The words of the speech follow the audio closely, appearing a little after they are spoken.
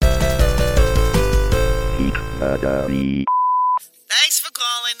Thanks for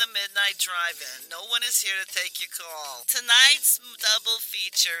calling the Midnight Drive-In. No one is here to take your call. Tonight's double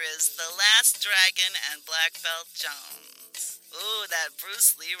feature is The Last Dragon and Black Belt Jones. Ooh, that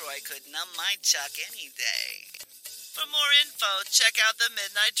Bruce Leroy could numb my chuck any day. For more info, check out the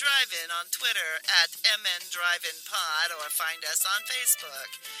Midnight Drive-In on Twitter at MNDriveInPod or find us on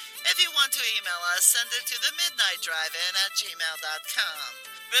Facebook. If you want to email us, send it to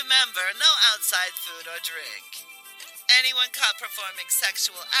themidnightdrivein@gmail.com. Remember, no outside food or drink. Anyone caught performing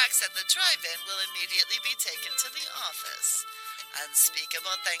sexual acts at the drive-in will immediately be taken to the office.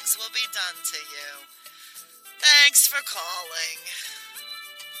 Unspeakable things will be done to you. Thanks for calling.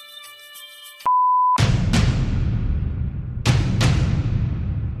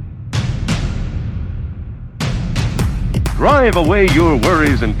 Drive away your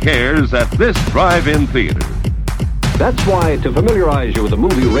worries and cares at this drive-in theater. That's why, to familiarize you with the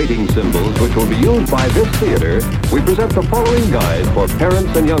movie rating symbols which will be used by this theater, we present the following guide for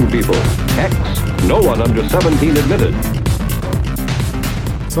parents and young people. X, no one under 17 admitted.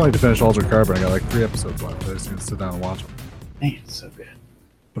 It's not like to finish Altered Carbon. I got like 3 episodes left. I just need to sit down and watch them. Man, it's so good.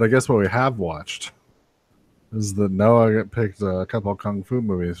 But I guess what we have watched is that Noah picked a couple of Kung Fu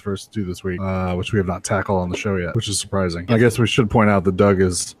movies for us to do this week, which we have not tackled on the show yet, which is surprising. I guess we should point out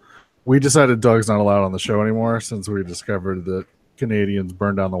that we decided Doug's not allowed on the show anymore since we discovered that Canadians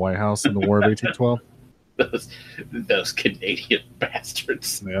burned down the White House in the War of 1812. Those Canadian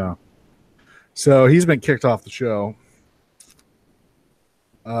bastards. Yeah. So he's been kicked off the show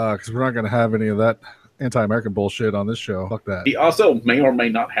because we're not going to have any of that anti-American bullshit on this show. Fuck that. He also may or may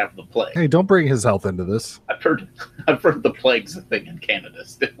not have the plague. Hey, don't bring his health into this. I've heard the plague's a thing in Canada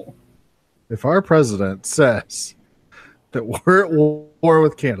still. If our president says that we're at war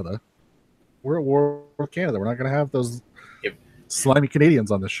with Canada, we're at war with Canada. We're not going to have those slimy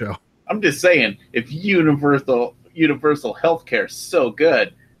Canadians on this show. I'm just saying, if universal health care is so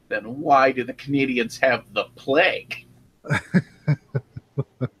good, then why do the Canadians have the plague?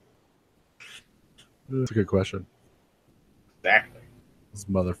 That's a good question. Exactly. Those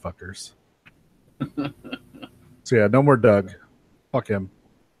motherfuckers. So yeah, no more Doug. Fuck him.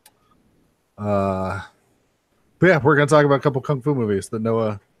 But yeah, we're gonna talk about a couple Kung Fu movies that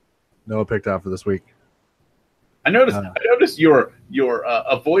Noah picked out for this week. I noticed you're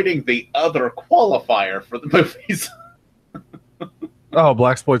avoiding the other qualifier for the movies. Oh,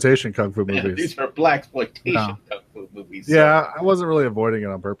 blaxploitation Kung Fu movies. These are blaxploitation Kung Fu movies. Yeah, I wasn't really avoiding it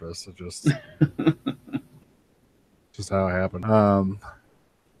on purpose. It just how it happened.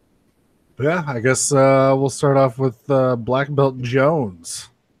 But yeah, I guess we'll start off with Black Belt Jones,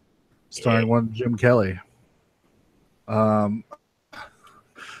 starring one Jim Kelly.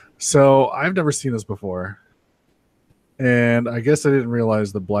 So I've never seen this before, and I guess I didn't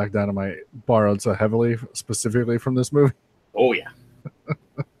realize that Black Dynamite borrowed so heavily specifically from this movie. Oh yeah.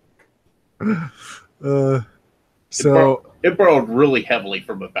 So it borrowed really heavily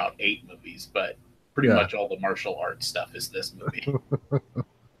from about 8 movies, but pretty much all the martial arts stuff is this movie,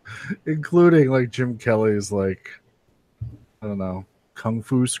 including like Jim Kelly's like, I don't know, kung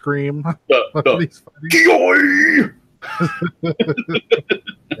fu scream.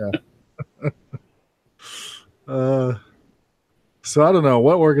 Yeah. So I don't know,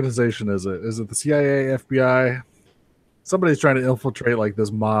 what organization is it? Is it the CIA, FBI? Somebody's trying to infiltrate like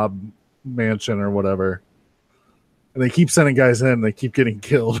this mob mansion or whatever, and they keep sending guys in and they keep getting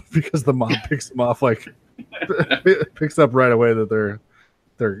killed because the mob picks them off, like picks up right away that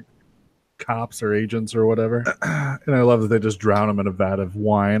they're cops or agents or whatever. And I love that they just drown them in a vat of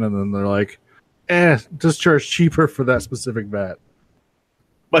wine, and then they're like, just charge cheaper for that specific vat.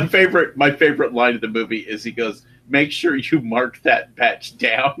 My favorite line of the movie is he goes, "Make sure you mark that batch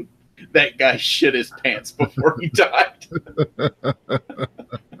down. That guy shit his pants before he died."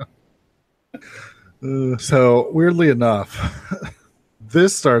 So weirdly enough,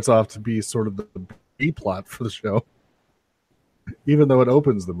 this starts off to be sort of the B plot for the show, even though it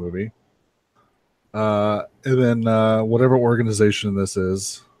opens the movie. And then whatever organization this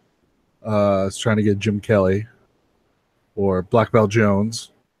is trying to get Jim Kelly or Black Belt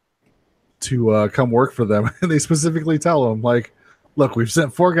Jones to come work for them, and they specifically tell him, like, look, we've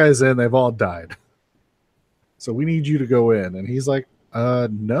sent 4 guys in, they've all died, so we need you to go in. And he's like,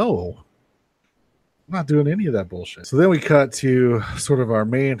 no, I'm not doing any of that bullshit. So then we cut to sort of our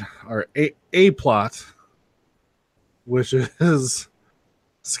A plot, which is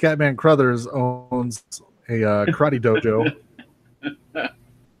Scatman Crothers owns a karate dojo.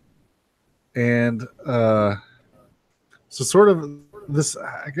 And so sort of this,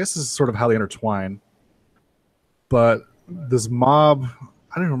 I guess this is sort of how they intertwine. But this mob,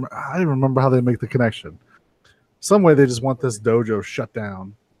 I didn't remember how they make the connection. some way they just want this dojo shut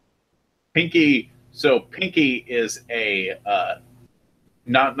down. Pinky is a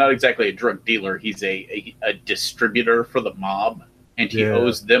not exactly a drug dealer. He's a distributor for the mob, and he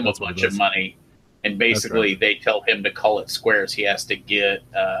owes them a bunch of money. And basically, they tell him to call it squares. He has to get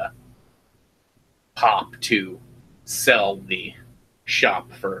Pop to sell the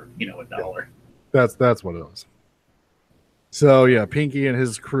shop for $1. That's what it was. So yeah, Pinky and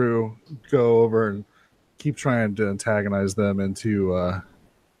his crew go over and keep trying to antagonize them into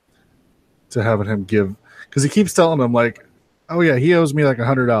to having him give, because he keeps telling them like, oh yeah, he owes me like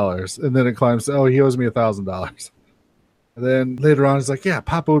 $100, and then it climbs, oh, he owes me $1,000, and then later on he's like, yeah,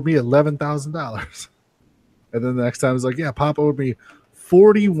 Pop owed me $11,000, and then the next time he's like, yeah, Pop owed me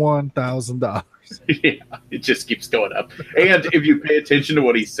 $41,000. Yeah, it just keeps going up. And if you pay attention to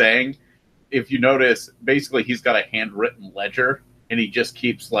what he's saying, if you notice, basically he's got a handwritten ledger, and he just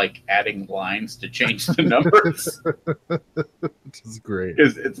keeps like adding lines to change the numbers. Which is great.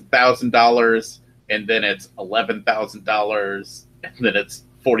 Because it's $1,000, and then it's $11,000, and then it's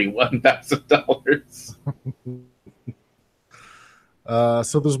 $41,000.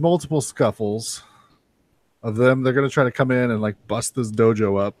 So there's multiple scuffles of them. They're gonna try to come in and like bust this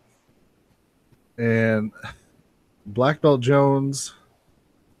dojo up. And Black Belt Jones,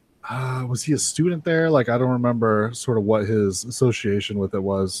 was he a student there? Like, I don't remember sort of what his association with it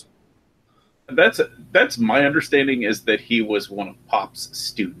was. That's my understanding, is that he was one of Pop's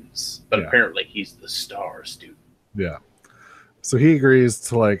students, but apparently he's the star student. Yeah. So he agrees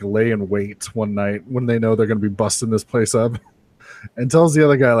to like lay in wait one night when they know they're going to be busting this place up, and tells the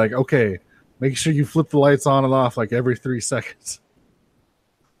other guy like, okay, make sure you flip the lights on and off like every 3 seconds.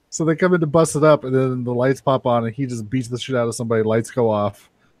 So they come in to bust it up, and then the lights pop on, and he just beats the shit out of somebody. Lights go off.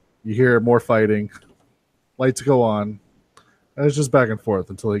 You hear more fighting. Lights go on. And it's just back and forth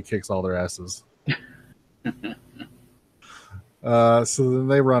until he kicks all their asses. So then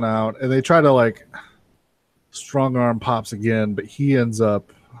they run out, and they try to like strong arm Pops again, but he ends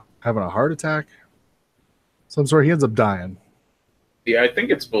up having a heart attack. Some sort. He ends up dying. Yeah, I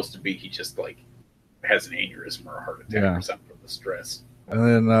think it's supposed to be he just like has an aneurysm or a heart attack or something from the stress.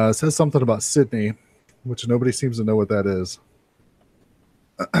 And then it says something about Sydney, which nobody seems to know what that is.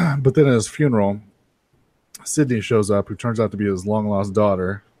 But then at his funeral, Sydney shows up, who turns out to be his long-lost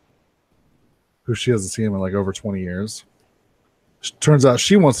daughter, who she hasn't seen in like over 20 years. Turns out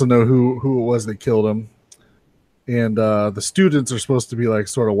she wants to know who it was that killed him. And the students are supposed to be like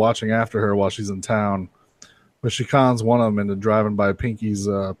sort of watching after her while she's in town. But she cons one of them into driving by Pinky's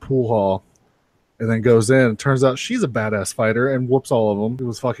pool hall, and then goes in. Turns out she's a badass fighter and whoops all of them. It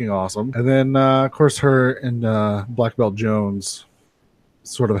was fucking awesome. And then, of course, her and Black Belt Jones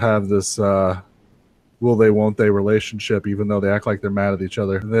sort of have this will they, won't they relationship, even though they act like they're mad at each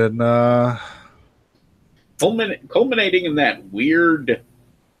other. And then culminating in that weird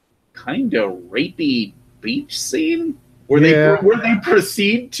kind of rapey beach scene where they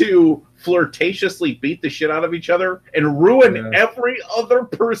proceed to flirtatiously beat the shit out of each other and ruin every other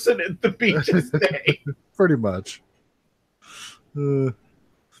person at the beach's day. Pretty much.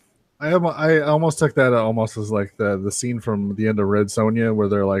 I almost took that almost as like the scene from the end of Red Sonja where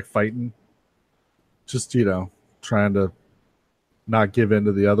they're like fighting, just trying to not give in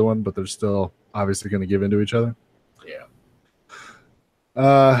to the other one, but they're still obviously going to give in to each other. Yeah.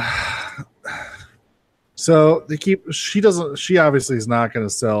 So she obviously is not going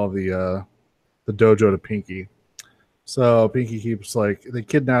to sell the dojo to Pinky. So Pinky keeps they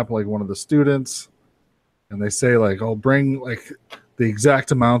kidnap like one of the students, and they say like, "Oh, bring like the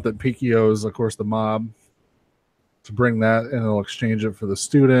exact amount that Pinky owes, of course, the mob, to bring that, and they'll exchange it for the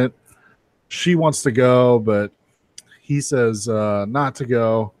student." She wants to go, but he says not to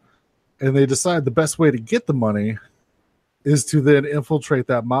go, and they decide the best way to get the money is to then infiltrate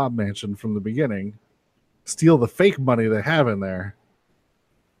that mob mansion from the beginning, steal the fake money they have in there,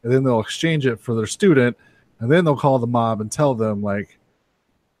 and then they'll exchange it for their student, and then they'll call the mob and tell them like,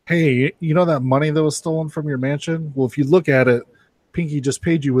 hey, you know that money that was stolen from your mansion? Well, if you look at it, Pinky just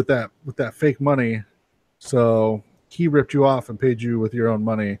paid you with that fake money, so he ripped you off and paid you with your own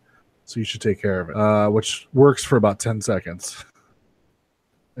money, so you should take care of it, which works for about 10 seconds.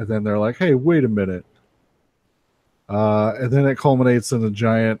 And then they're like, hey, wait a minute. And then it culminates in a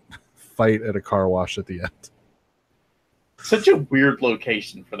giant fight at a car wash at the end. Such a weird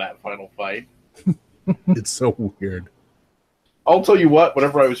location for that final fight. It's so weird. I'll tell you what,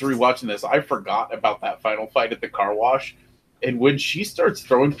 whenever I was rewatching this, I forgot about that final fight at the car wash. And when she starts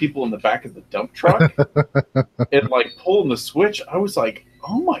throwing people in the back of the dump truck and like pulling the switch, I was like,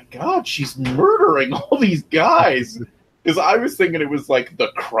 oh my God, she's murdering all these guys. Because I was thinking it was like the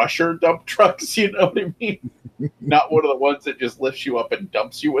crusher dump trucks, you know what I mean? Not one of the ones that just lifts you up and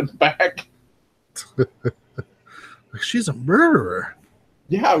dumps you in the back. She's a murderer.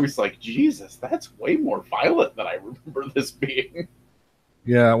 Yeah, I was like, Jesus, that's way more violent than I remember this being.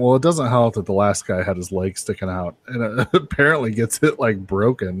 Yeah, well, it doesn't help that the last guy had his leg sticking out, and it apparently gets it like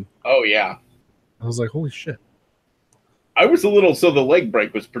broken. Oh, yeah. I was like, holy shit. I was a little, so the leg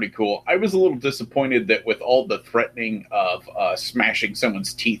break was pretty cool. I was a little disappointed that with all the threatening of smashing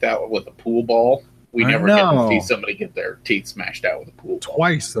someone's teeth out with a pool ball, we never get to see somebody get their teeth smashed out with a pool ball.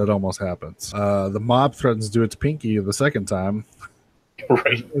 Twice that almost happens. The mob threatens to do it to Pinky the second time.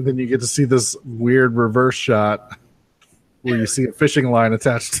 Right. And then you get to see this weird reverse shot where you see a fishing line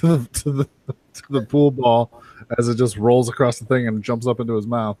attached to the pool ball as it just rolls across the thing and jumps up into his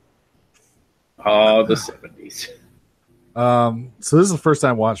mouth. Oh, the 70s. So this is the first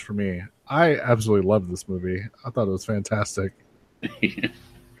time watch for me. I absolutely loved this movie. I thought it was fantastic.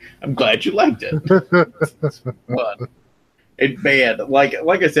 I'm glad you liked it. It's fun. And man, like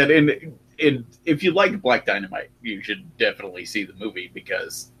I said, and if you like Black Dynamite, you should definitely see the movie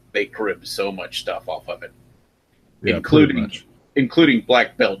because they cribbed so much stuff off of it, Yeah, including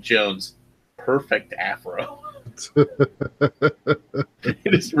Black Belt Jones' perfect afro.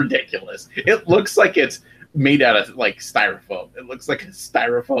 It is ridiculous. It looks like it's made out of like styrofoam. It looks like a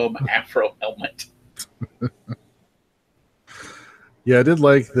styrofoam afro helmet. Yeah, I did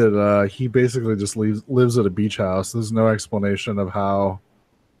like that he basically just lives at a beach house. There's no explanation of how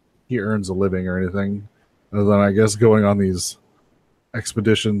he earns a living or anything, other than I guess going on these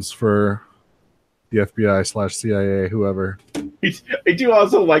expeditions for the FBI/CIA, whoever. I do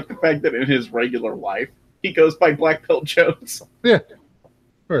also like the fact that in his regular life, he goes by Black Belt Jones. Yeah,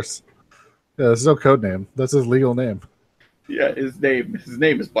 of course. Yeah, there's no code name. That's his legal name. Yeah, his name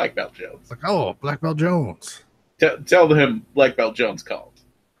is Black Belt Jones. Like, oh, Black Belt Jones. Tell him Black Belt Jones called.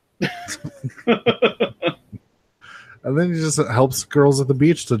 And then he just helps girls at the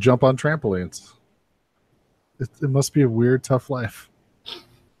beach to jump on trampolines. It must be a weird, tough life.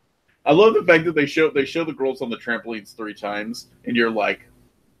 I love the fact that they show the girls on the trampolines 3 times, and you're like,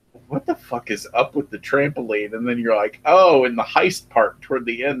 what the fuck is up with the trampoline? And then you're like, oh, in the heist part toward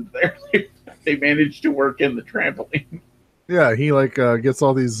the end there, they managed to work in the trampoline. Yeah, he gets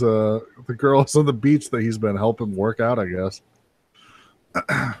all these the girls on the beach that he's been helping work out, I guess.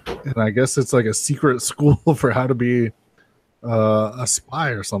 And I guess it's like a secret school for how to be a spy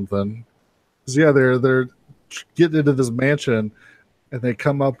or something. 'Cause, yeah, they're getting into this mansion, and they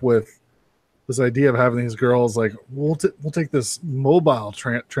come up with this idea of having these girls like, we'll take this mobile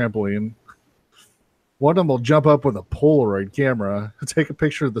trampoline. One of them will jump up with a Polaroid camera, take a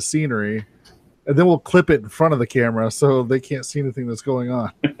picture of the scenery, and then we'll clip it in front of the camera so they can't see anything that's going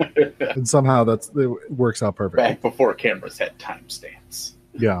on. And somehow it works out perfect. Back before cameras had timestamps.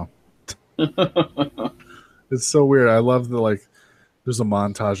 Yeah. It's so weird. I love there's a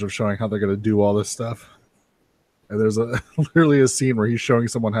montage of showing how they're going to do all this stuff. And there's literally a scene where he's showing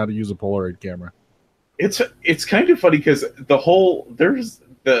someone how to use a Polaroid camera. It's kind of funny because there's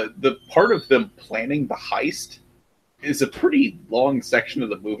the part of them planning the heist is a pretty long section of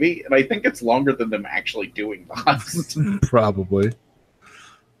the movie, and I think it's longer than them actually doing the heist. Probably.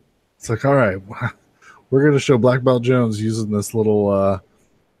 It's like, all right, we're going to show Black Belt Jones using this little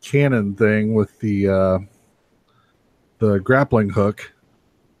cannon thing with the grappling hook.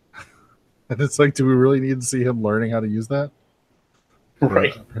 And it's like, do we really need to see him learning how to use that?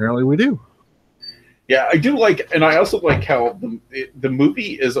 Right. Apparently we do. Yeah, I do like, and I also like how the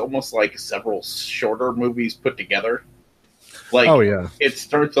movie is almost like several shorter movies put together. Like, oh, yeah. It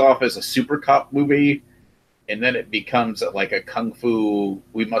starts off as a super cop movie, and then it becomes like a kung fu,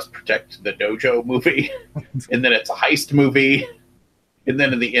 we must protect the dojo movie, and then it's a heist movie, and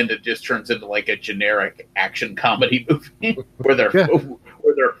then in the end it just turns into like a generic action comedy movie where they're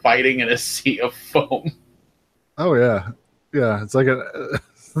fighting in a sea of foam. Oh yeah, yeah. It's like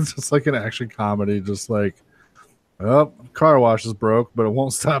it's just like an action comedy. Just like, oh, car wash is broke, but it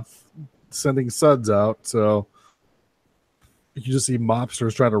won't stop sending suds out. So you just see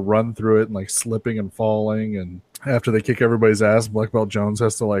mobsters trying to run through it and like slipping and falling. And after they kick everybody's ass, Black Belt Jones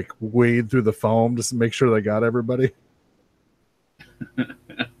has to like wade through the foam just to make sure they got everybody.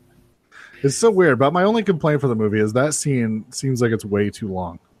 It's so weird. But my only complaint for the movie is that scene seems like it's way too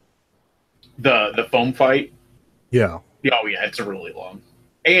long. The foam fight? Yeah. Oh, yeah, it's really long.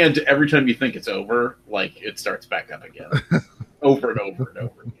 And every time you think it's over, like, it starts back up again. Over and over and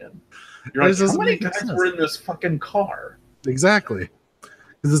over again. You're like, how many guys were in this fucking car? Exactly.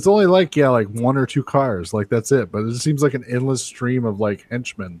 Because it's only like 1 or 2 cars. Like, that's it. But it seems like an endless stream of, like,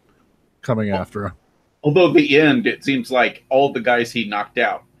 henchmen coming after him. Although at the end, it seems like all the guys he knocked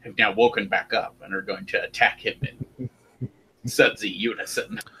out have now woken back up and are going to attack him in sudsy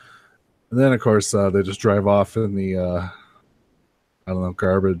unison. And then, of course, they just drive off in the, I don't know,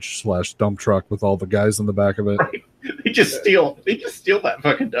 garbage / dump truck with all the guys in the back of it. Right. They just steal that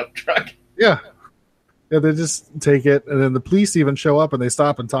fucking dump truck. Yeah. Yeah, they just take it, and then the police even show up, and they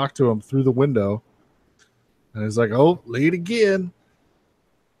stop and talk to him through the window. And he's like, oh, late again.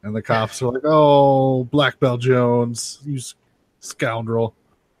 And the cops are like, oh, Black Belt Jones, you scoundrel.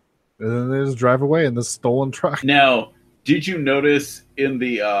 And then they just drive away in this stolen truck. Now, did you notice in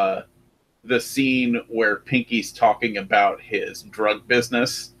the scene where Pinky's talking about his drug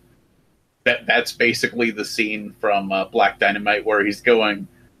business? That's basically the scene from Black Dynamite where he's going,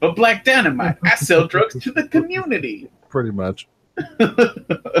 but Black Dynamite, I sell drugs to the community. Pretty much.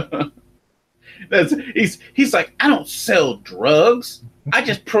 He's like, I don't sell drugs. I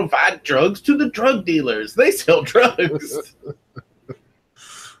just provide drugs to the drug dealers. They sell drugs.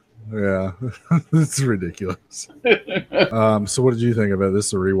 Yeah, it's ridiculous. So what did you think of it? This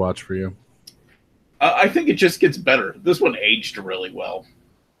is a rewatch for you. I think it just gets better. This one aged really well.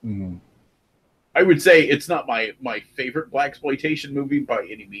 Mm-hmm. I would say it's not my favorite blaxploitation movie by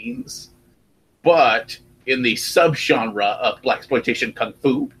any means, but in the subgenre of blaxploitation kung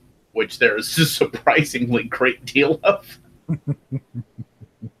fu, which there is a surprisingly great deal of,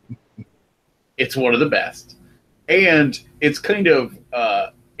 it's one of the best. And it's kind of,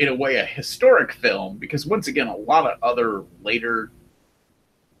 in a way, a historic film, because once again, a lot of other later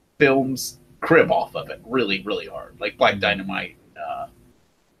films crib off of it really, really hard. Like Black Dynamite,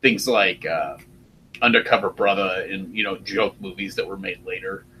 things like Undercover Brother and, joke movies that were made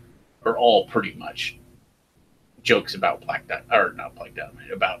later are all pretty much jokes about Black Belt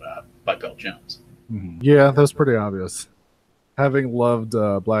Jones. Yeah, that's pretty obvious. Having loved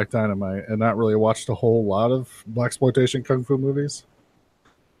Black Dynamite and not really watched a whole lot of blaxploitation kung fu movies,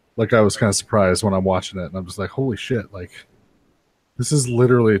 like I was kind of surprised when I'm watching it, and I'm just like, holy shit, like this is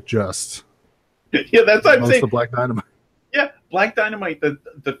literally just yeah, that's what I'm saying. The Black Dynamite. Yeah, Black Dynamite,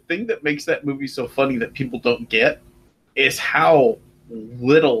 the thing that makes that movie so funny that people don't get is how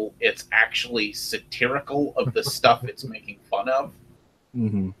little it's actually satirical of the stuff it's making fun of.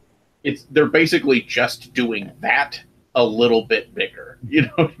 Mm-hmm. They're basically just doing that a little bit bigger. You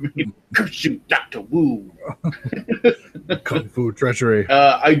know what I mean? Shoot, Dr. Wu. Kung Fu treachery.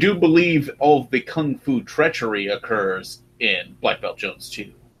 I do believe all of the Kung Fu treachery occurs in Black Belt Jones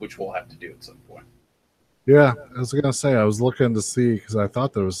 2, which we'll have to do at some point. Yeah, I was going to say, I was looking to see, because I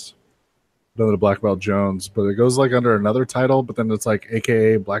thought there was another Black Belt Jones, but it goes like under another title, but then it's like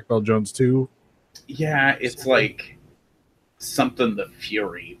AKA Black Belt Jones 2. Yeah, it's like something the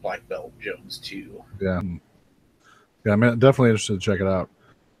Fury Black Belt Jones 2. Yeah. Yeah, I'm definitely interested to check it out.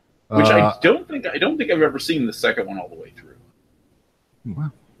 Which I don't think I've ever seen the second one all the way through.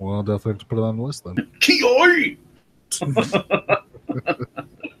 Well, I'll definitely have to put it on the list then. Kioi!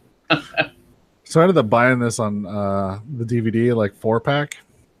 So I ended up buying this on the DVD, like 4-pack.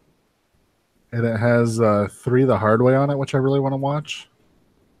 And it has 3 the Hard Way on it, which I really want to watch.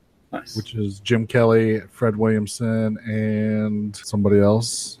 Nice. Which is Jim Kelly, Fred Williamson, and somebody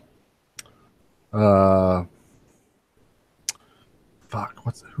else. Who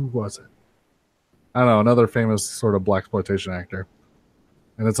was it? I don't know, another famous sort of blaxploitation actor.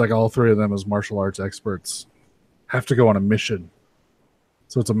 And it's like all 3 of them as martial arts experts have to go on a mission.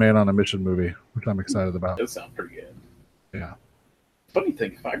 So it's a man on a mission movie, which I'm excited about. That sounds pretty good. Yeah. Funny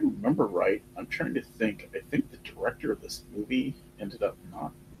thing, if I remember right, I'm trying to think. I think the director of this movie ended up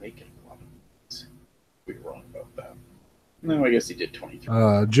not making a lot of movies. We were wrong about that. No, I guess he did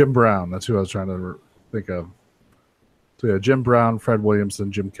 23. Jim Brown. That's who I was trying to think of. So yeah, Jim Brown, Fred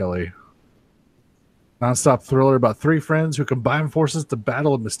Williamson, Jim Kelly. Non-stop thriller about 3 friends who combine forces to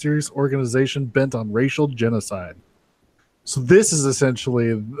battle a mysterious organization bent on racial genocide. So this is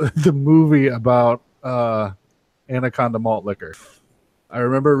essentially the movie about Anaconda malt liquor. I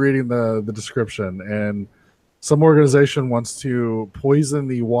remember reading the description, and some organization wants to poison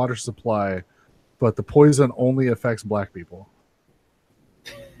the water supply, but the poison only affects black people.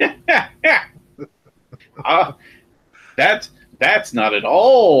 That's not at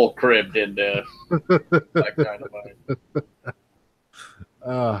all cribbed into Black Dynamite.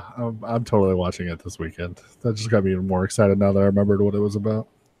 I'm totally watching it this weekend. That just got me even more excited now that I remembered what it was about.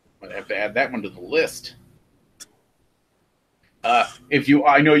 I'm gonna have to add that one to the list. I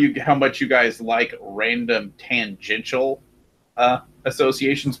know how much you guys like random tangential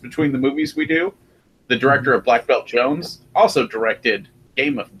associations between the movies we do. The director of Black Belt Jones also directed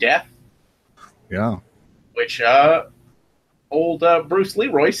Game of Death. Yeah. Which old Bruce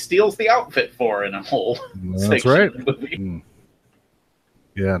Leroy steals the outfit for in a whole That's section right. of the movie.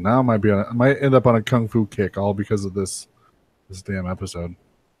 Yeah, now I might end up on a kung fu kick all because of this damn episode.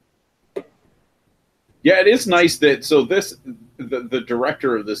 Yeah, it is nice that the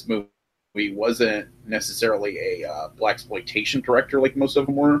director of this movie wasn't necessarily a blaxploitation director like most of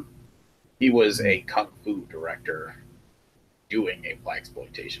them were. He was a kung fu director doing a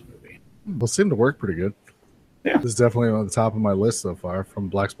blaxploitation movie. Well, it seemed to work pretty good. Yeah, this is definitely on the top of my list so far from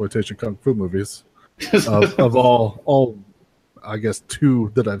blaxploitation kung fu movies of all. I guess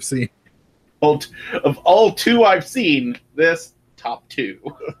 2 that I've seen. Of all 2 I've seen, this top 2.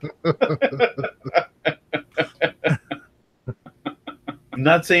 I'm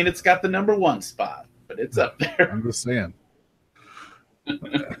not saying it's got the number 1 spot, but it's up there. I'm just saying. So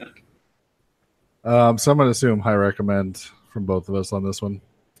I'm going to assume high recommend from both of us on this one.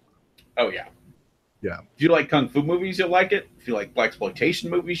 Oh, yeah. Yeah. If you like kung fu movies, you'll like it. If you like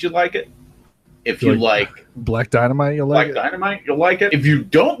blaxploitation movies, you'll like it. If you like Black Dynamite, you'll like Dynamite, you'll like it. If you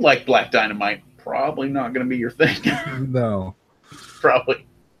don't like Black Dynamite, probably not going to be your thing. No. You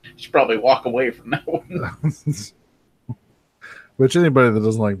should probably walk away from that one. Which anybody that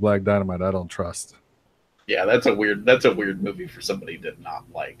doesn't like Black Dynamite, I don't trust. Yeah, that's a weird movie for somebody to not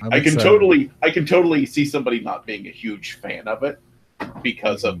like. I can excited. totally see somebody not being a huge fan of it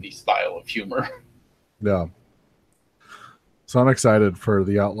because of the style of humor. Yeah. So I'm excited for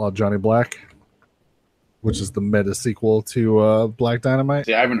The Outlaw Johnny Black, which is the meta sequel to Black Dynamite.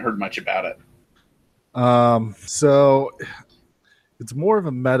 See, I haven't heard much about it. So it's more of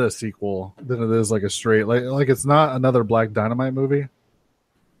a meta sequel than it is like a straight like it's not another Black Dynamite movie.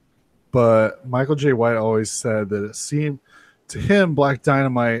 But Michael J. White always said that it seemed to him Black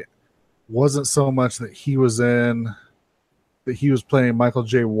Dynamite wasn't so much that he was playing Michael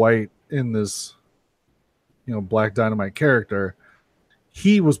J. White in this, Black Dynamite character.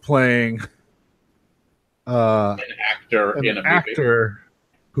 He was playing An actor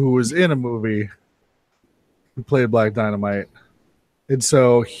who was in a movie who played Black Dynamite. And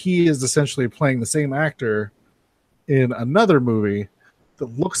so he is essentially playing the same actor in another movie that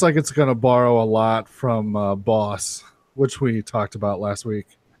looks like it's going to borrow a lot from Boss, which we talked about last week.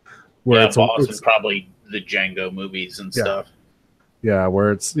 Where Boss and probably the Django movies and stuff. Yeah,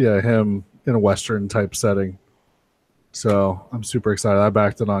 where it's him in a Western type setting. So I'm super excited. I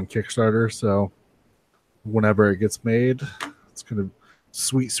backed it on Kickstarter, so whenever it gets made, it's gonna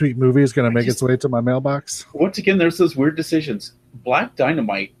sweet movie is gonna make its way to my mailbox. Once again, there's those weird decisions. Black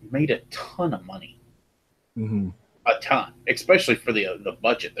Dynamite made a ton of money. Mm-hmm. A ton, especially for the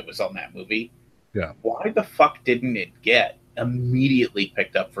budget that was on that movie. Yeah. Why the fuck didn't it get immediately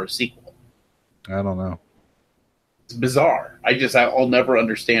picked up for a sequel? I don't know. It's bizarre. I'll never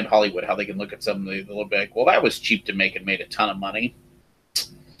understand Hollywood, how they can look at something they'll be like, well, that was cheap to make and made a ton of money.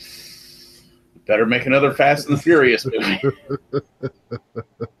 Better make another Fast and the Furious movie.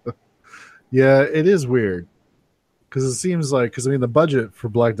 Yeah, it is weird. Because it seems like, the budget for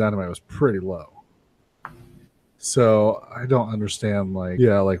Black Dynamite was pretty low. So I don't understand,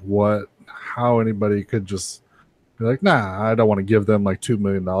 how anybody could just be like, nah, I don't want to give them like $2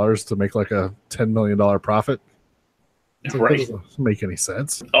 million to make like a $10 million profit. It's like, Right. That doesn't make any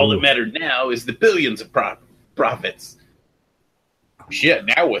sense. All that matters now is the billions of profits. Shit,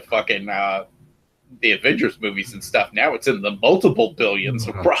 now with fucking the Avengers movies and stuff, now it's in the multiple billions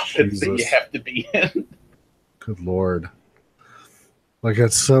of profits that you have to be in. Good Lord. Like,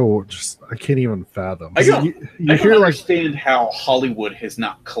 it's so I can't even fathom. I don't hear understand how Hollywood has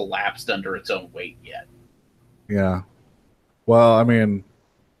not collapsed under its own weight yet. Yeah. Well,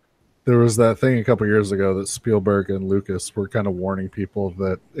 there was that thing a couple years ago that Spielberg and Lucas were kind of warning people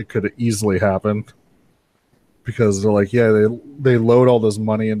that it could easily happen because they're like, they load all this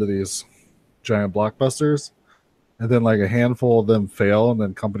money into these giant blockbusters, and then like a handful of them fail, and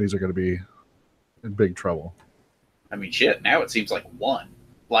then companies are going to be in big trouble. Shit, now it seems like one.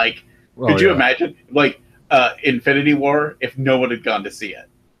 Like, could you imagine, Infinity War, if no one had gone to see it?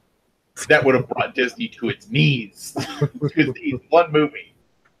 That would have brought Disney to its knees. One movie.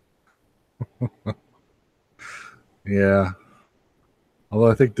 Yeah.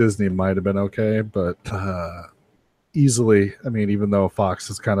 Although I think Disney might have been okay, but easily, even though Fox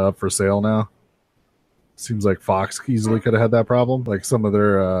is kind of up for sale now, seems like Fox easily could have had that problem. Like some of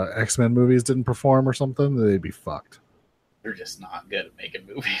their X-Men movies didn't perform or something, they'd be fucked. They're just not good at making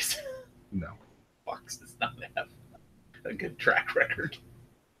movies. No. Fox does not have a good track record.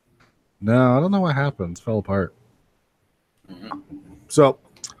 No, I don't know what happened. It fell apart. Mm-hmm. So,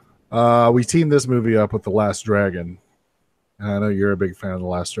 we teamed this movie up with The Last Dragon. And I know you're a big fan of The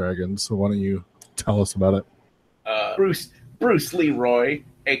Last Dragon, so why don't you tell us about it? Bruce Leroy,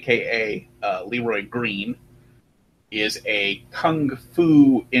 aka Leroy Green, is a kung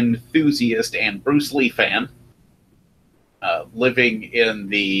fu enthusiast and Bruce Lee fan, living in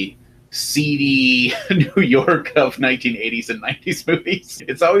the seedy New York of 1980s and 90s movies.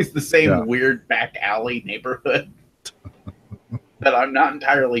 It's always the same weird back alley neighborhood that I'm not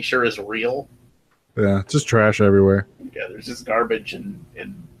entirely sure is real. Yeah, just trash everywhere. Yeah, there's just garbage and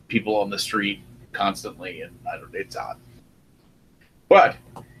people on the street constantly, and it's odd. But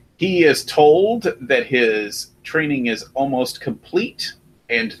he is told that his training is almost complete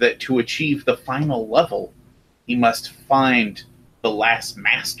and that to achieve the final level, he must find the last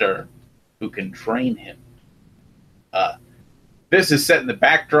master who can train him. This is set in the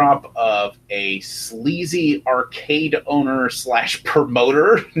backdrop of a sleazy arcade owner /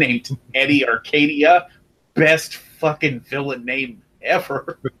 promoter named Eddie Arcadia. Best fucking villain name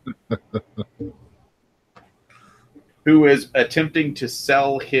ever. Who is attempting to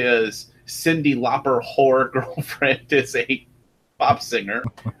sell his Cyndi Lauper whore girlfriend as a pop singer.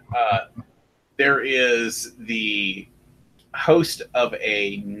 There is the host of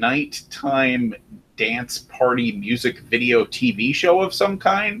a nighttime dance party music video TV show of some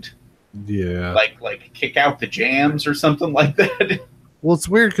kind. Yeah. Like Kick Out the Jams or something like that. Well, it's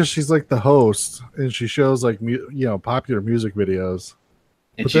weird because she's like the host and she shows like, popular music videos.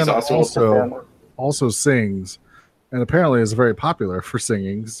 And but she's then also a performer. Also sings. And apparently is very popular for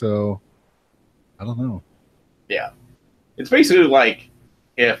singing, so I don't know. Yeah. It's basically like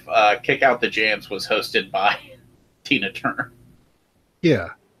if Kick Out the Jams was hosted by Tina Turner.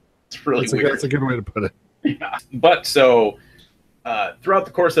 Yeah. It's really weird. That's a good way to put it. Yeah. But so throughout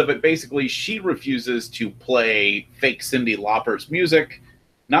the course of it, basically she refuses to play fake Cyndi Lauper's music,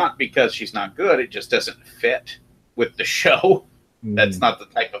 not because she's not good, it just doesn't fit with the show. That's not the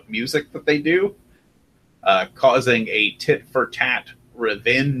type of music that they do. Causing a tit-for-tat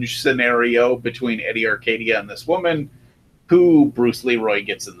revenge scenario between Eddie Arcadia and this woman, who Bruce Leroy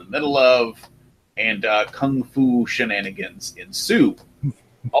gets in the middle of, and kung fu shenanigans ensue.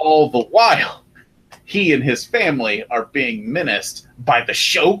 All the while, he and his family are being menaced by the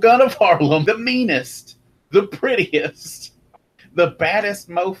Shogun of Harlem, the meanest, the prettiest, the baddest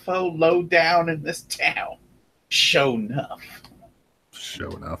mofo low down in this town. Show enough.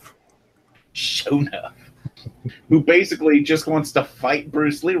 Who basically just wants to fight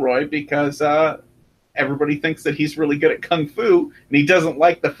Bruce Leroy because everybody thinks that he's really good at kung fu, and he doesn't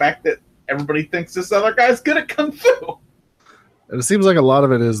like the fact that everybody thinks this other guy's good at kung fu. And it seems like a lot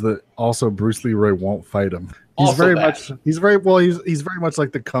of it is that also Bruce Leroy won't fight him. He's very much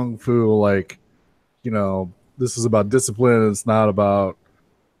like the kung fu, like, this is about discipline, it's not about,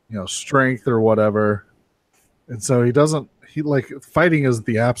 strength or whatever. And so fighting is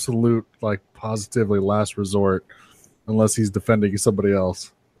the absolute, positively last resort unless he's defending somebody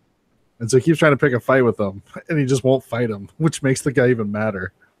else. And so he keeps trying to pick a fight with him and he just won't fight him, which makes the guy even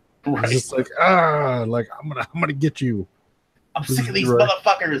madder. Right. He's just I'm gonna get you. I'm sick of these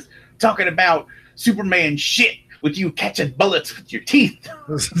motherfuckers talking about Superman shit with you catching bullets with your teeth.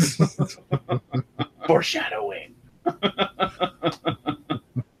 Foreshadowing.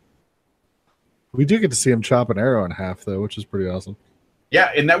 We do get to see him chop an arrow in half, though, which is pretty awesome. Yeah,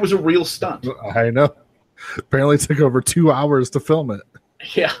 and that was a real stunt. I know. Apparently it took over 2 hours to film it.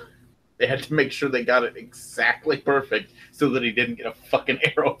 Yeah. They had to make sure they got it exactly perfect so that he didn't get a fucking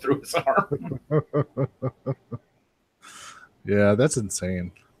arrow through his arm. Yeah, that's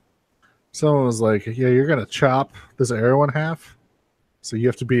insane. Someone was like, yeah, you're going to chop this arrow in half? So you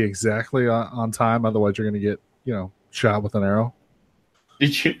have to be exactly on time, otherwise you're going to get, shot with an arrow.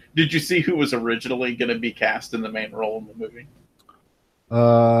 Did you see who was originally going to be cast in the main role in the movie?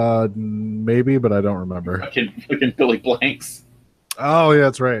 Maybe, but I don't remember. Fucking Billy Blanks. Oh, yeah,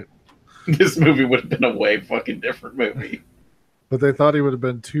 that's right. This movie would have been a way fucking different movie. But they thought he would have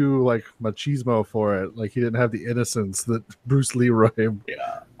been too, machismo for it. Like, he didn't have the innocence that Bruce Leroy.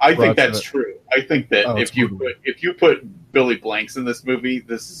 Yeah, I think that's true. I think that if you put Billy Blanks in this movie,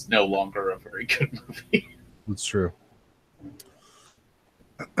 this is no longer a very good movie. That's true.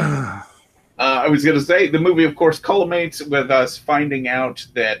 I was going to say, the movie, of course, culminates with us finding out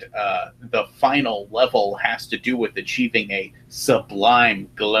that the final level has to do with achieving a sublime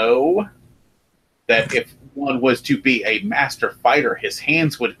glow. That if one was to be a master fighter, his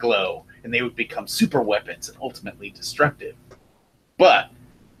hands would glow, and they would become super weapons and ultimately destructive. But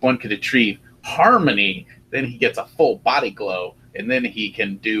one could achieve harmony, then he gets a full body glow, and then he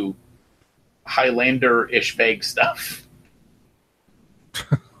can do Highlander-ish vague stuff.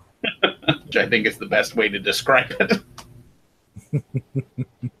 Which I think is the best way to describe it.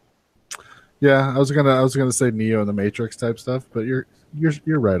 Yeah, I was gonna say Neo and the Matrix type stuff, but you're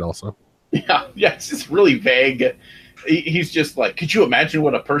right also. Yeah, it's just really vague. He's just like, could you imagine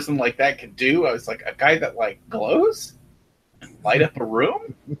what a person like that could do? I was like, a guy that like glows, light up a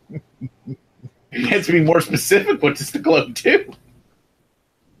room. He has to be more specific. What does the glow do?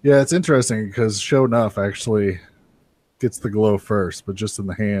 Yeah, it's interesting because Shogun actually gets the glow first, but just in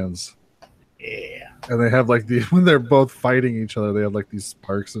the hands. Yeah. And they have like when they're both fighting each other, they have like these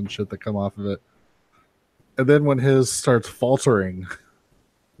sparks and shit that come off of it. And then when his starts faltering,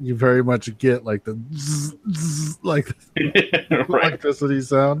 you very much get like the like Right. electricity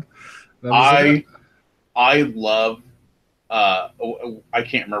sound. I love I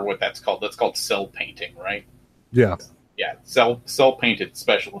can't remember what that's called. That's called cell painting, right? Yeah. Yeah, cell painted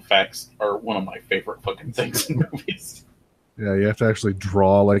special effects are one of my favorite fucking things in movies. Yeah, you have to actually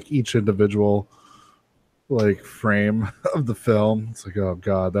draw like each individual like frame of the film. It's like, oh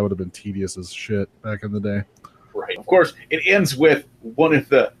god, that would have been tedious as shit back in the day. Right. Of course, it ends with one of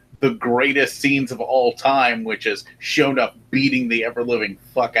the greatest scenes of all time, which is Shogun beating the ever living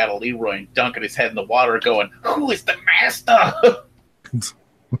fuck out of Leroy and dunking his head in the water, going, "Who is the master?"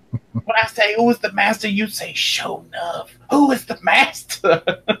 When I say who is the master, you say Shogun. Who is the master?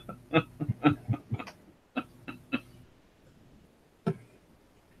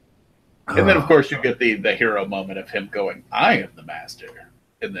 And then, of course, you get the hero moment of him going, "I am the master,"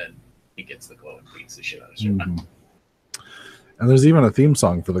 and then he gets the glow and beats the shit out of Shogun. Mm-hmm. And there's even a theme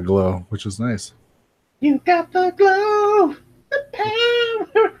song for the glow, which is nice. You got the glow, the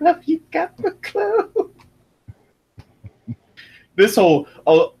power of you got the glow. This whole,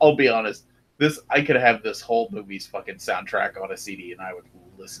 I'll be honest, I could have this whole movie's fucking soundtrack on a CD and I would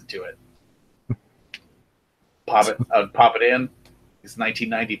listen to it. Pop it in. It's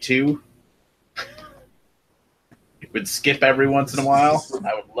 1992. It would skip every once in a while.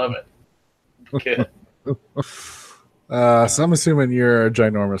 I would love it. Okay. So I'm assuming you're a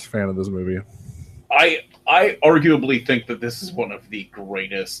ginormous fan of this movie. I arguably think that this is one of the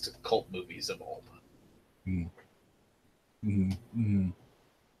greatest cult movies of all time. Mm-hmm.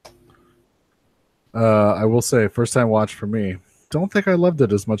 I will say, first time watch for me. Don't think I loved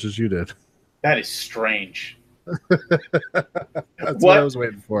it as much as you did. That is strange. That's what I was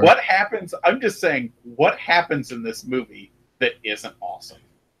waiting for. What happens? I'm just saying, what happens in this movie that isn't awesome?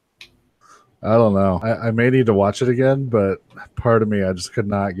 I don't know. I may need to watch it again, but part of me, I just could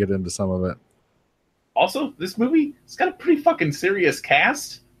not get into some of it. Also, this movie, it's got a pretty fucking serious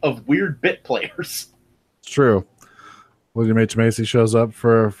cast of weird bit players. It's true. William H. Macy shows up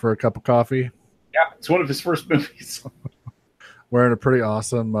for a cup of coffee. Yeah, it's one of his first movies. Wearing a pretty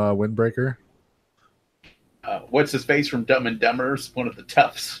awesome windbreaker. What's his face from Dumb and Dumber's? One of the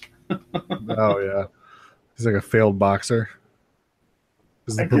toughs. Oh, yeah. He's like a failed boxer.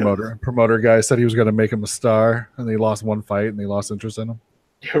 Because the promoter guy said he was going to make him a star, and he lost one fight, and he lost interest in him.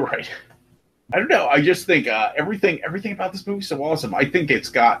 You're right. I don't know. I just think everything about this movie is so awesome. I think it's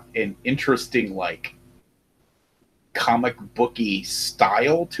got an interesting, like, comic booky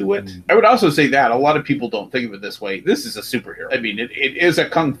style to it. I would also say that a lot of people don't think of it this way. This is a superhero. I mean, it is a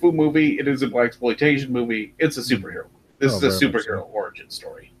kung fu movie. It is a blaxploitation movie. It's a superhero. This is a superhero origin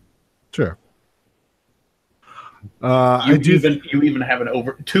story. Sure. You even have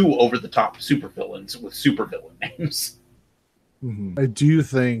two over the top supervillains with supervillain names. Mm-hmm. I do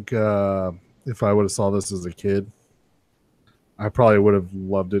think if I would have saw this as a kid, I probably would have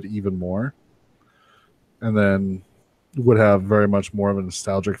loved it even more, and then would have very much more of a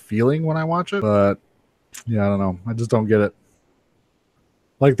nostalgic feeling when I watch it. But yeah, I don't know. I just don't get it.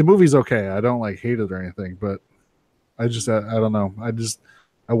 Like, the movie's okay. I don't like hate it or anything, but I don't know.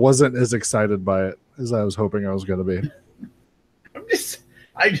 I wasn't as excited by it as I was hoping I was going to be.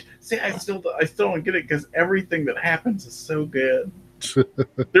 I still don't get it because everything that happens is so good.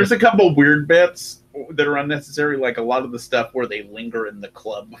 There's a couple weird bits that are unnecessary, like a lot of the stuff where they linger in the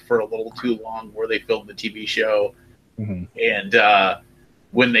club for a little too long, where they film the TV show. Mm-hmm. And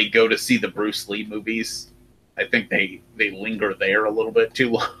when they go to see the Bruce Lee movies, I think they linger there a little bit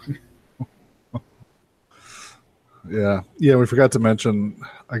too long. Yeah. We forgot to mention,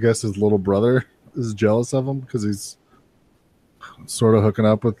 I guess his little brother is jealous of him because he's sort of hooking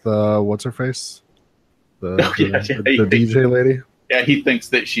up with what's her face, the DJ lady. Yeah, he thinks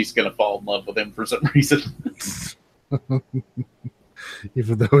that she's gonna fall in love with him for some reason.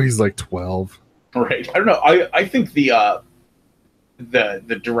 Even though he's like 12. Right. I don't know. I think the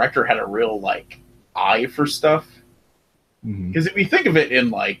director had a real like eye for stuff. Because if you think of it in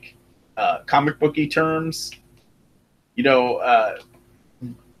like comic booky terms, you know,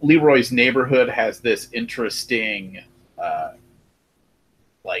 Leroy's neighborhood has this interesting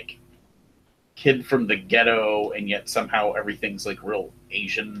like kid from the ghetto, and yet somehow everything's like real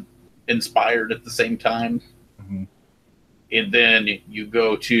Asian inspired at the same time. Mm-hmm. And then you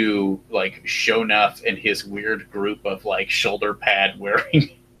go to like Shonuff and his weird group of like shoulder pad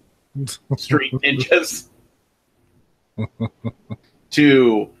wearing street ninjas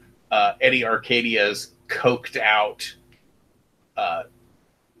to Eddie Arcadia's coked out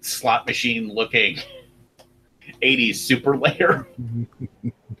slot machine looking 80s super layer,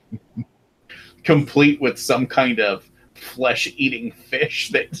 complete with some kind of flesh eating fish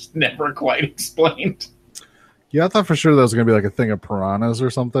that's never quite explained. Yeah, I thought for sure that was going to be like a thing of piranhas or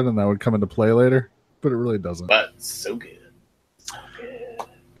something, and that would come into play later, but it really doesn't. But so good. So good.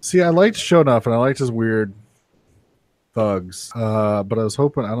 See, I liked Shonuff, and I liked his weird thugs, but I was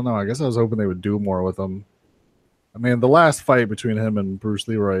hoping, I don't know, I guess I was hoping they would do more with them. I mean, the last fight between him and Bruce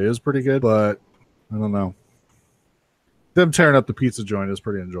Leroy is pretty good, but I don't know. Them tearing up the pizza joint is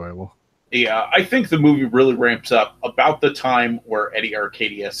pretty enjoyable. Yeah, I think the movie really ramps up about the time where Eddie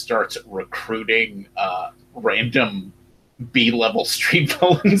Arcadia starts recruiting random B-level street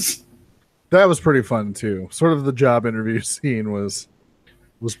villains. That was pretty fun too. Sort of the job interview scene was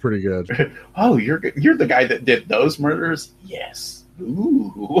pretty good. Oh, you're the guy that did those murders? Yes.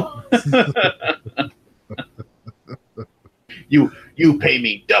 Ooh. You pay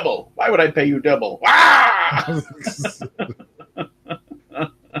me double. Why would I pay you double? Ah!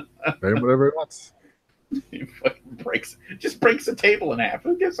 Pay him whatever he wants. He fucking breaks a table in half.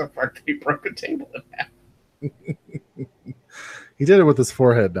 Who gives a fuck that he broke a table in half? He did it with his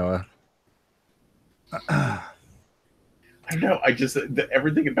forehead, Noah. I know.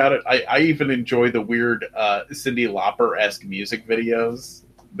 Everything about it. I even enjoy the weird Cyndi Lauper-esque music videos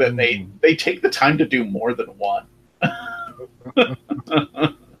that they take the time to do more than one.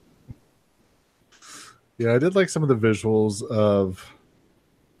 Yeah, I did like some of the visuals of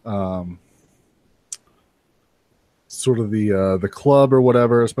sort of the club or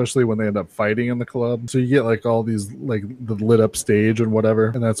whatever, especially when they end up fighting in the club. So you get like all these like the lit up stage and whatever,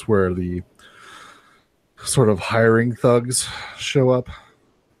 and that's where the sort of hiring thugs show up.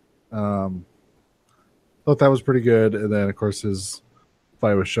 Thought that was pretty good, and then of course his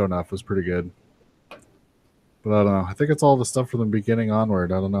fight with Shonuff was pretty good. But I don't know. I think it's all the stuff from the beginning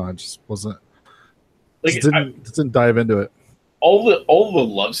onward. I don't know. I just wasn't. Like, didn't dive into it. All the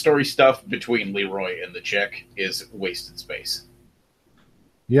love story stuff between Leroy and the chick is wasted space.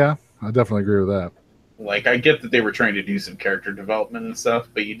 Yeah, I definitely agree with that. Like, I get that they were trying to do some character development and stuff,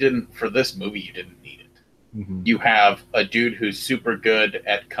 but you didn't, for this movie, you didn't need it. Mm-hmm. You have a dude who's super good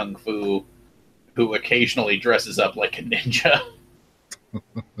at kung fu, who occasionally dresses up like a ninja,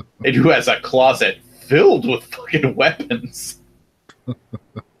 and who has a closet filled with fucking weapons.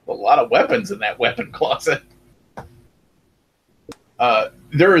 A lot of weapons in that weapon closet.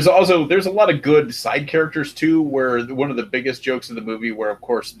 There's a lot of good side characters too, where one of the biggest jokes of the movie, where of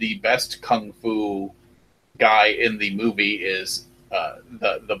course the best kung fu guy in the movie is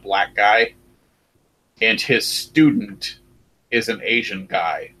the black guy, and his student is an Asian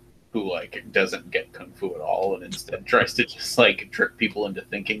guy who like doesn't get kung fu at all, and instead tries to just like trick people into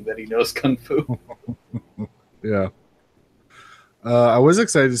thinking that he knows kung fu. Yeah. I was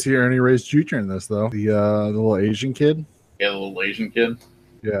excited to see Ernie Reyes Jr. in this, though. The little Asian kid. Yeah, the little Asian kid.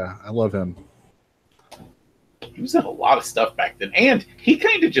 Yeah, I love him. He was in a lot of stuff back then, and he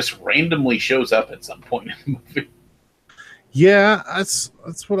kind of just randomly shows up at some point in the movie. Yeah, that's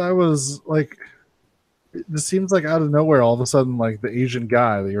what I was like. It seems like out of nowhere, all of a sudden, like the Asian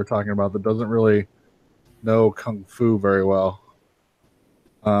guy that you're talking about that doesn't really know kung fu very well.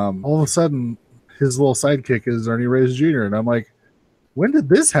 All of a sudden, his little sidekick is Ernie Reyes Jr., and I'm like, when did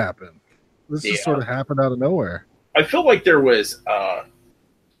this happen? This just sort of happened out of nowhere. I feel like there was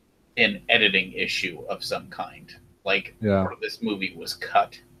an editing issue of some kind. Like, part of this movie was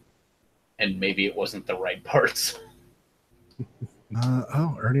cut, and maybe it wasn't the right parts.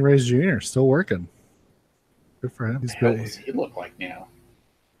 Ernie Reyes Jr. still working. Good for him. What the hell does he look like now?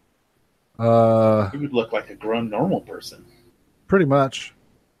 He would look like a grown normal person. Pretty much.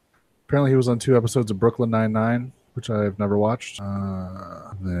 Apparently he was on 2 episodes of Brooklyn Nine-Nine, which I've never watched.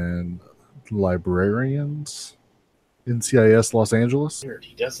 Then Librarians, NCIS Los Angeles. Weird.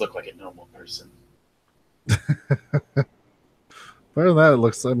 He does look like a normal person. Better than that, it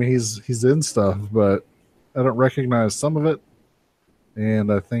looks. I mean, he's in stuff, but I don't recognize some of it.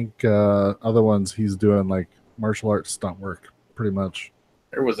 And I think other ones he's doing like martial arts stunt work, pretty much.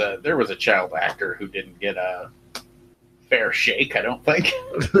 There was a child actor who didn't get a fair shake, I don't think.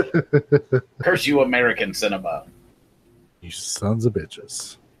 Curse you, American cinema. You sons of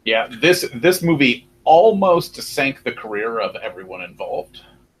bitches. Yeah, this movie almost sank the career of everyone involved.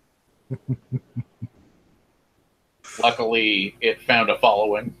 Luckily, it found a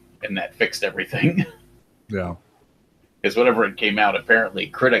following, and that fixed everything. Yeah. Because whenever it came out, apparently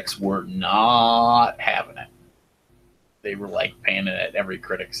critics were not having it. They were like panning it. Every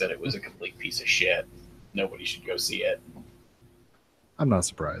critic said it was a complete piece of shit. Nobody should go see it. I'm not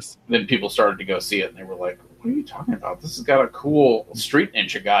surprised. Then people started to go see it, and they were like, what are you talking about? This has got a cool street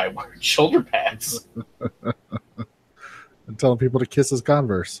ninja guy wearing shoulder pads. And telling people to kiss his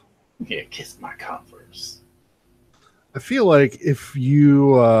Converse. Yeah, kiss my Converse. I feel like if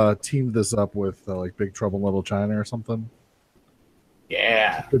you teamed this up with like Big Trouble in Little China or something,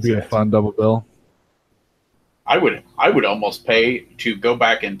 yeah, it'd be a fun double bill. I would almost pay to go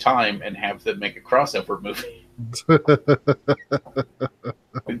back in time and have them make a crossover movie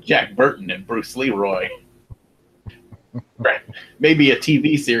with Jack Burton and Bruce Leroy. Right. Maybe a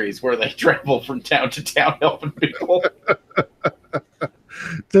TV series where they travel from town to town helping people.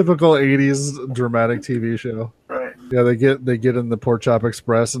 Typical 80s dramatic TV show. Right. Yeah, they get in the Pork Chop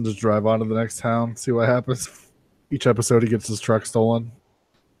Express and just drive on to the next town, see what happens. Each episode he gets his truck stolen.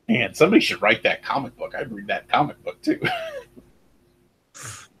 Man, somebody should write that comic book. I'd read that comic book too.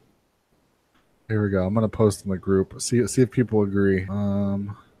 Here we go. I'm gonna post in the group. See if people agree.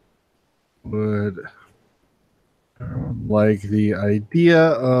 Would like the idea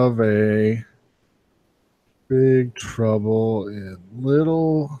of a Big Trouble in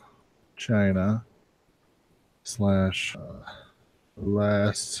Little China /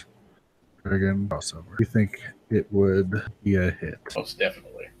 Last Dragon crossover. Do you think it would be a hit? Most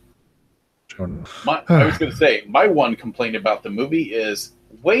definitely. Shogun. I was going to say, my one complaint about the movie is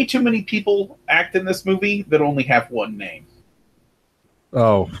way too many people act in this movie that only have one name.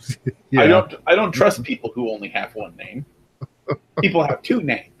 Oh, yeah. I don't trust people who only have one name. People have two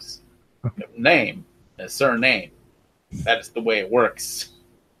names. A name, a surname. That is the way it works.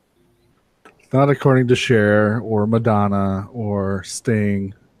 Not according to Cher or Madonna or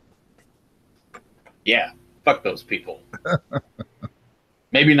Sting. Yeah, fuck those people.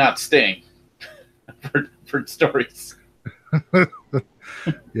 Maybe not Sting. For stories.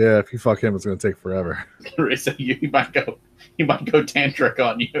 Yeah, if you fuck him, it's going to take forever. So you might go tantric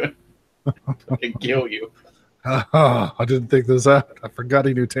on you and kill you. I didn't think this out. I forgot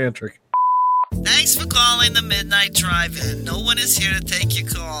he knew tantric. Thanks for calling the Midnight Drive-In. No one is here to take your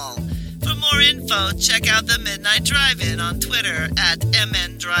call. For more info, check out the Midnight Drive-In on Twitter at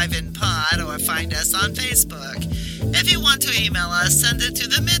MNDriveInPod or find us on Facebook. If you want to email us, send it to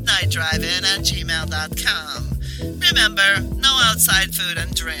themidnightdrivein@gmail.com. Remember, no outside food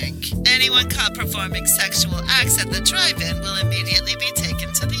and drink. Anyone caught performing sexual acts at the drive-in will immediately be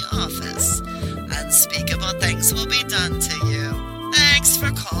taken to the office. Unspeakable things will be done to you. Thanks for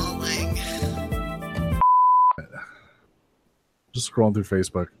calling. Just scrolling through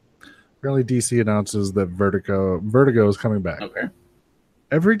Facebook. Apparently DC announces that Vertigo is coming back. Okay.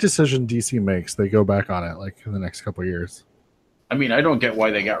 Every decision DC makes, they go back on it, like in the next couple of years. I mean, I don't get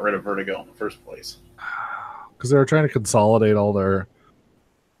why they got rid of Vertigo in the first place. Because they were trying to consolidate all their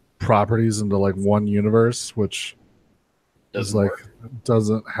properties into like one universe, which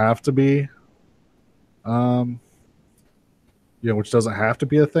doesn't have to be, which doesn't have to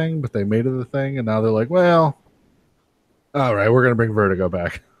be a thing, but they made it a thing, and now they're like, well, all right, we're gonna bring Vertigo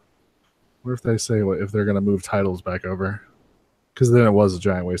back. What if they say if they're gonna move titles back over? Because then it was a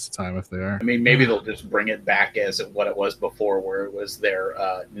giant waste of time if they are. I mean, maybe they'll just bring it back as what it was before, where it was their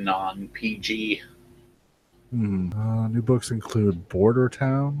non-PG. New books include Border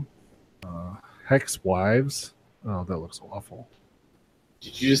Town, Hex Wives. Oh, that looks awful.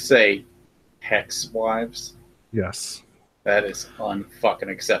 Did you just say Hex Wives? Yes. That is unfucking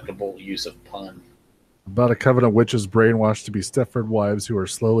acceptable use of pun. About a coven of witches brainwashed to be Stepford wives who are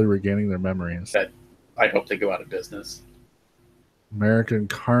slowly regaining their memories. I hope they go out of business. American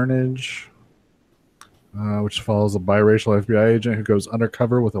Carnage, which follows a biracial FBI agent who goes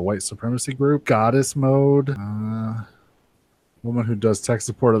undercover with a white supremacy group. Goddess Mode, woman who does tech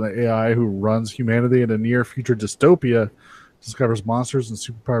support on the AI who runs humanity in a near-future dystopia, discovers monsters and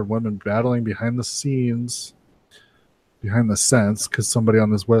superpowered women battling behind the scenes, behind the sense, because somebody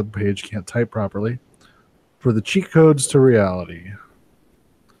on this webpage can't type properly, for the cheat codes to reality.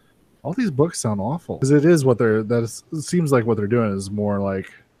 All these books sound awful because it seems like what they're doing is more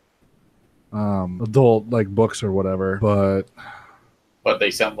like adult like books or whatever, but they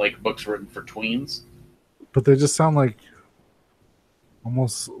sound like books written for tweens. But they just sound like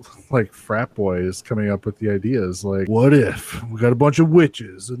almost like frat boys coming up with the ideas. Like, what if we got a bunch of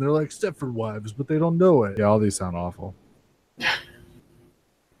witches and they're like Stepford wives, but they don't know it? Yeah, all these sound awful.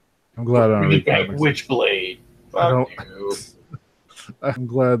 I'm glad I don't read comics. Witchblade. I'm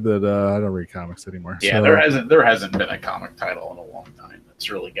glad that I don't read comics anymore. Yeah, so. there hasn't been a comic title in a long time that's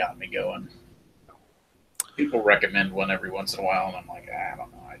really got me going. People recommend one every once in a while, and I'm like, I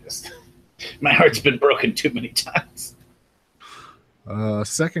don't know. I just my heart's been broken too many times.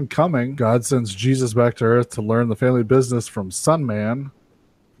 Second Coming. God sends Jesus back to Earth to learn the family business from Sunman,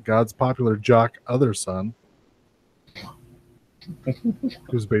 God's popular jock other son,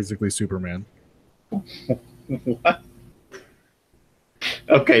 who's basically Superman. What?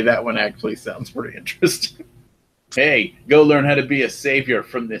 Okay, that one actually sounds pretty interesting. Hey, go learn how to be a savior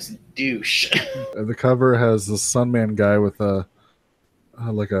from this douche. The cover has the Sunman guy with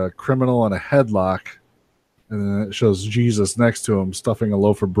like a criminal in a headlock, and then it shows Jesus next to him stuffing a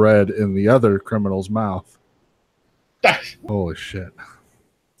loaf of bread in the other criminal's mouth. Holy shit.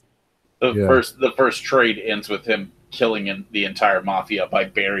 The first trade ends with him killing the entire mafia by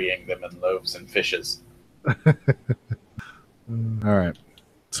burying them in loaves and fishes. All right.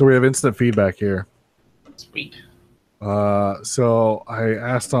 So we have instant feedback here. Sweet. So I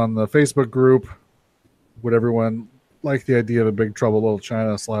asked on the Facebook group, would everyone like the idea of a Big Trouble Little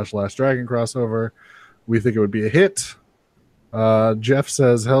China / Last Dragon crossover? We think it would be a hit. Jeff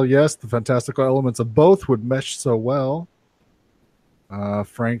says, hell yes, the fantastical elements of both would mesh so well.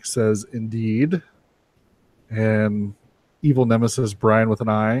 Frank says, indeed. And Evil Nemesis, Brian with an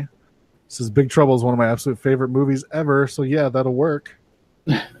I, says, Big Trouble is one of my absolute favorite movies ever, so yeah, that'll work.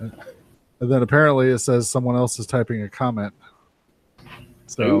 And then apparently it says someone else is typing a comment.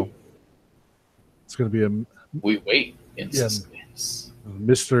 So Ooh. It's going to be a... We wait in suspense.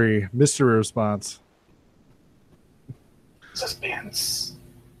 Mystery response. Suspense.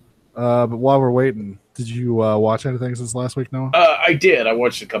 But while we're waiting, did you watch anything since last week, Noah? I did. I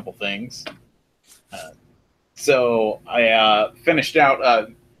watched a couple things. So I finished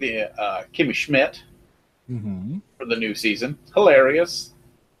out the Kimmy Schmidt for the new season. Hilarious.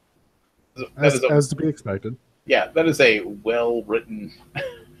 As to be expected. Yeah, that is a well-written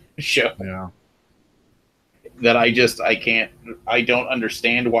show. Yeah. That I don't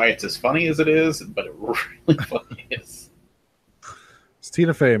understand why it's as funny as it is, but it really funny is. It's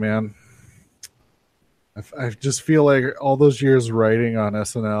Tina Fey, man. I just feel like all those years writing on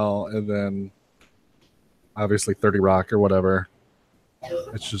SNL and then obviously 30 Rock or whatever,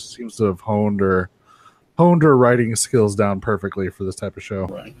 it just seems to have honed her writing skills down perfectly for this type of show.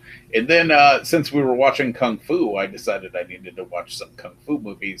 Right. And then since we were watching Kung Fu, I decided I needed to watch some Kung Fu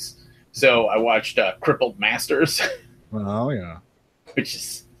movies. So I watched Crippled Masters. Oh, yeah. Which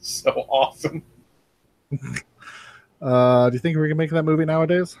is so awesome. Do you think we can make that movie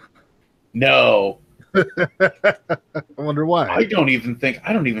nowadays? No. I wonder why. I don't even think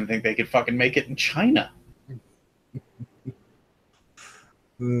they could fucking make it in China.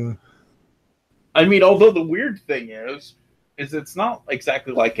 I mean, although the weird thing is it's not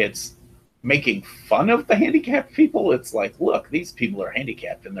exactly like it's making fun of the handicapped people. It's like, look, these people are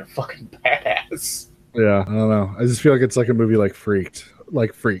handicapped and they're fucking badass. Yeah, I don't know. I just feel like it's like a movie like Freaks,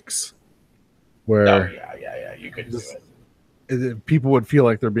 where you could do it. People would feel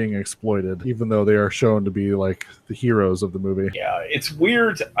like they're being exploited, even though they are shown to be like the heroes of the movie. Yeah, it's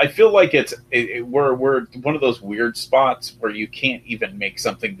weird. I feel like we're one of those weird spots where you can't even make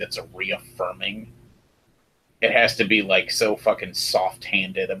something that's reaffirming. It has to be like so fucking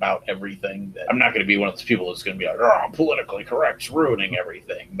soft-handed about everything that I'm not going to be one of those people that's going to be like, oh, politically correct's ruining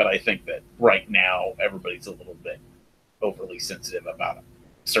everything. But I think that right now everybody's a little bit overly sensitive about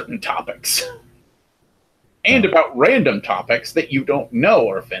certain topics. And about random topics that you don't know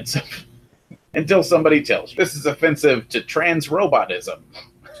are offensive until somebody tells you. This is offensive to trans robotism.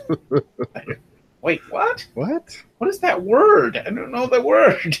 Wait, what? What? What is that word? I don't know the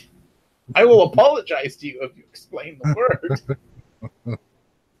word. I will apologize to you if you explain the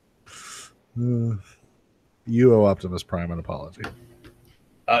word. You owe Optimus Prime an apology.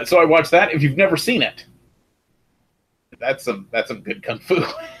 So I watched that. If you've never seen it, that's some good kung fu.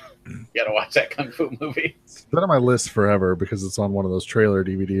 You gotta watch that kung fu movie. It's been on my list forever because it's on one of those trailer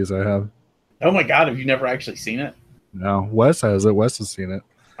DVDs I have. Oh my god, have you never actually seen it? No, Wes has it. Wes has seen it.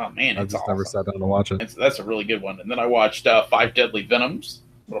 Oh man, I've just never sat down to watch it. That's a really good one. And then I watched Five Deadly Venoms,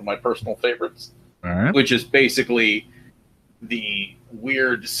 one of my personal favorites. All right. Which is basically the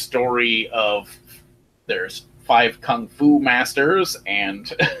weird story of there's 5 kung fu masters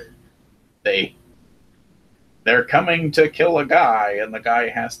and they're coming to kill a guy, and the guy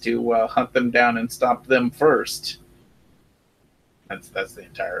has to hunt them down and stop them first. That's the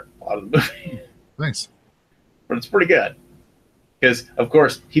entire plot of the movie. Nice. But it's pretty good. Because, of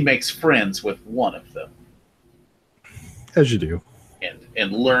course, he makes friends with one of them. As you do.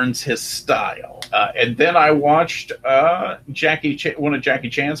 And learns his style. And then I watched one of Jackie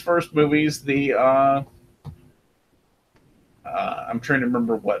Chan's first movies. I'm trying to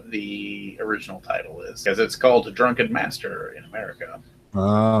remember what the original title is, because it's called Drunken Master in America.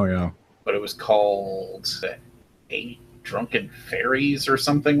 Oh, yeah. But it was called Eight Drunken Fairies or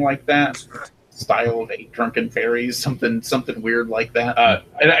something like that. Style of Eight Drunken Fairies, something weird like that.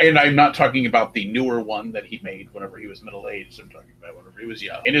 And I'm not talking about the newer one that he made whenever he was middle-aged. I'm talking about whenever he was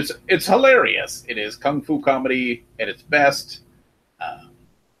young. And it's hilarious. It is kung fu comedy at its best.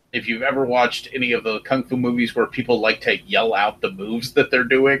 If you've ever watched any of the kung fu movies where people like to yell out the moves that they're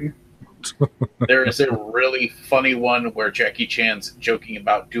doing, there is a really funny one where Jackie Chan's joking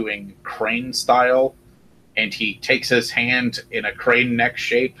about doing crane style, and he takes his hand in a crane neck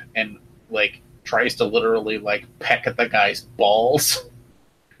shape and like tries to literally like peck at the guy's balls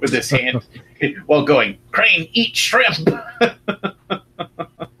with his hand while going, "Crane, eat shrimp."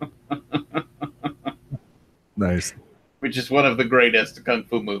 Nice. Which is one of the greatest kung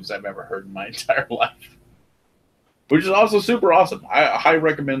fu moves I've ever heard in my entire life. Which is also super awesome. High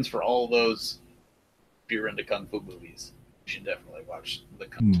recommends for all those. If you're into kung fu movies, you should definitely watch the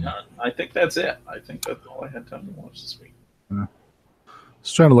kung fu. I think that's it. I think that's all I had time to watch this week. Yeah.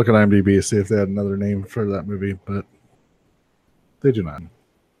 Just trying to look at IMDb to see if they had another name for that movie, but they do not.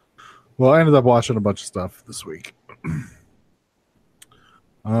 Well, I ended up watching a bunch of stuff this week.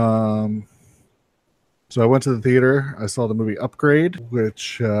 So I went to the theater. I saw the movie Upgrade,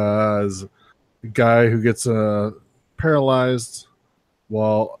 which is a guy who gets paralyzed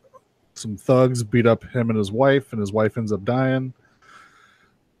while some thugs beat up him and his wife ends up dying.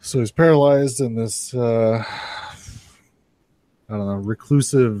 So he's paralyzed, and this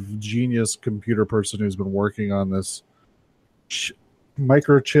reclusive genius computer person who's been working on this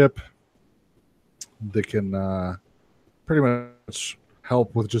microchip that can pretty much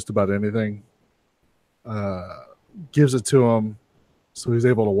help with just about anything. Gives it to him so he's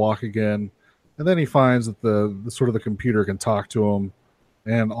able to walk again, and then he finds that the computer can talk to him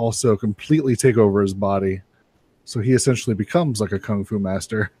and also completely take over his body, so he essentially becomes like a kung fu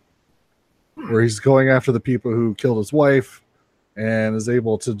master where he's going after the people who killed his wife and is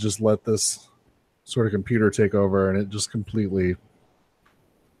able to just let this sort of computer take over, and it just completely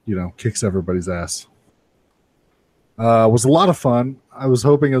kicks everybody's ass. It was a lot of fun. I was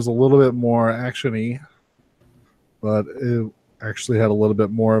hoping it was a little bit more action-y, but it actually had a little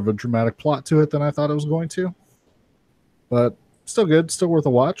bit more of a dramatic plot to it than I thought it was going to. But still good, still worth a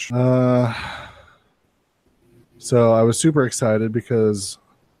watch. So I was super excited because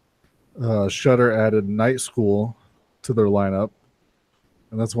Shudder added Night School to their lineup.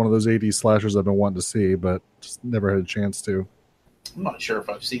 And that's one of those 80s slashers I've been wanting to see, but just never had a chance to. I'm not sure if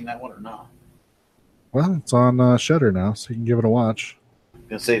I've seen that one or not. Well, it's on Shudder now, so you can give it a watch. I'm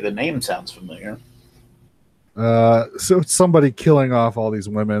going to say the name sounds familiar. So it's somebody killing off all these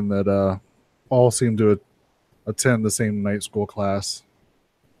women that all seem to attend the same night school class.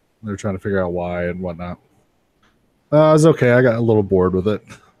 They're trying to figure out why and whatnot. It was okay. I got a little bored with it.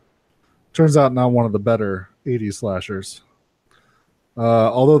 Turns out not one of the better 80s slashers.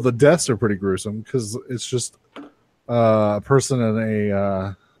 Although the deaths are pretty gruesome because it's just a person in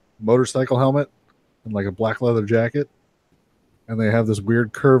a motorcycle helmet and like a black leather jacket, and they have this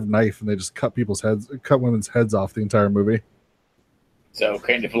weird curved knife and they just cut women's heads off the entire movie. So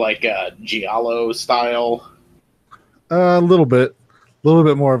kind of like a Giallo style. A little bit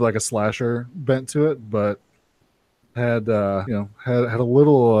more of like a slasher bent to it, but had a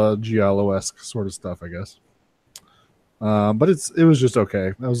little Giallo-esque sort of stuff, I guess. But it was just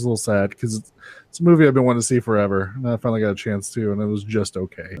okay. I was a little sad because it's a movie I've been wanting to see forever, and I finally got a chance to, and it was just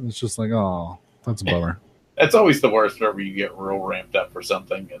okay. And it's just like, oh, that's a bummer. That's always the worst whenever you get real ramped up for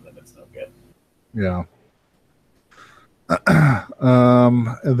something and then it's no good. Yeah.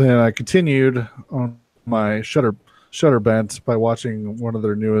 And then I continued on my Shudder bent by watching one of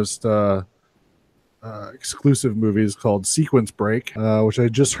their newest exclusive movies called Sequence Break, which I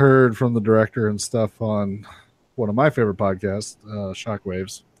just heard from the director and stuff on one of my favorite podcasts,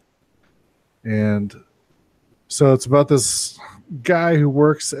 Shockwaves. And so it's about this guy who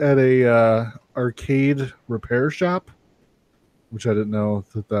works at a arcade repair shop, which I didn't know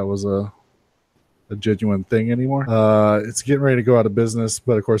that was a genuine thing anymore. It's getting ready to go out of business,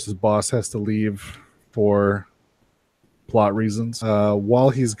 but of course his boss has to leave for plot reasons. While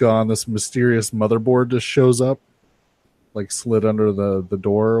he's gone, this mysterious motherboard just shows up, like slid under the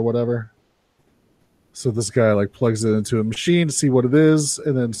door or whatever. So this guy like plugs it into a machine to see what it is,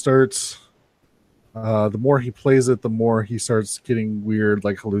 and then starts. The more he plays it, the more he starts getting weird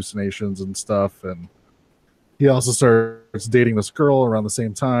like hallucinations and stuff. And he also starts dating this girl around the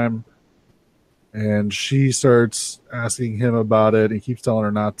same time. and she starts asking him about it. He keeps telling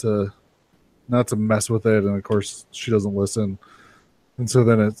her not to mess with it, and of course she doesn't listen. And so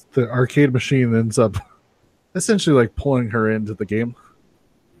then the arcade machine ends up essentially like pulling her into the game.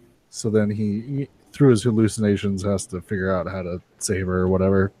 So then he through his hallucinations has to figure out how to save her or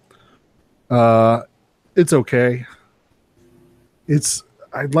whatever. It's okay.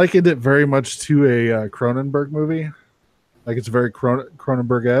 I likened it very much to a Cronenberg movie. Like it's very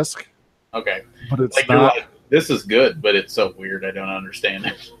Cronenberg-esque. Okay. But it's like not. You're like, this is good, but it's so weird. I don't understand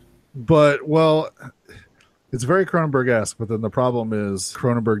it. But, well, it's very Cronenberg-esque, but then the problem is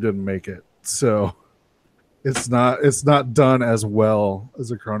Cronenberg didn't make it. So it's not done as well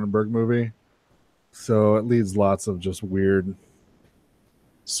as a Cronenberg movie. So it leaves lots of just weird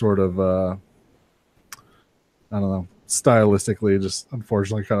sort of, I don't know, stylistically just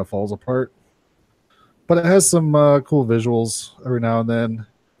unfortunately kind of falls apart. But it has some cool visuals every now and then.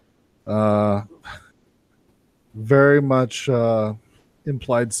 Very much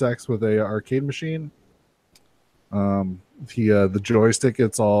implied sex with a arcade machine. The joystick,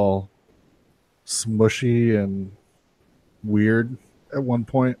 it's all smushy and weird at one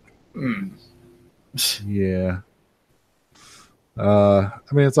point. Yeah. I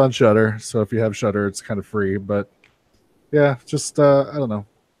mean, it's on Shudder, so if you have Shudder, it's kind of free. But yeah, just I don't know.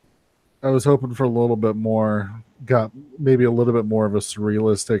 I was hoping for a little bit more. Got maybe a little bit more of a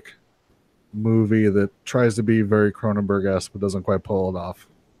surrealistic movie that tries to be very Cronenberg-esque but doesn't quite pull it off,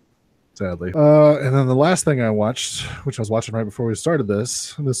 sadly. And then the last thing I watched, which I was watching right before we started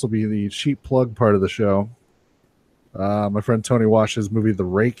this will be the cheap plug part of the show. My friend Tony watched his movie The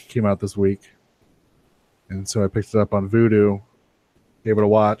Rake, came out this week, and so I picked it up on Vudu, gave it a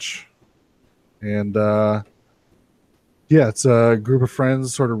watch, and yeah, it's a group of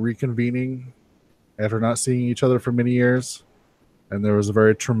friends sort of reconvening after not seeing each other for many years. And there was a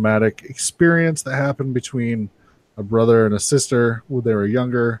very traumatic experience that happened between a brother and a sister when they were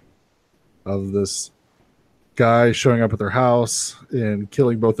younger, of this guy showing up at their house and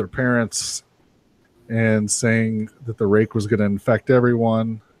killing both their parents and saying that the rake was going to infect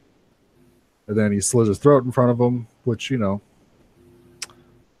everyone. And then he slit his throat in front of them, which, you know,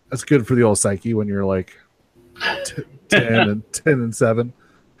 that's good for the old psyche when you're like 10 and 7.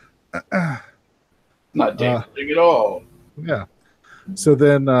 Not damaging at all. Yeah. So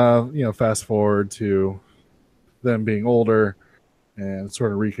then, fast forward to them being older and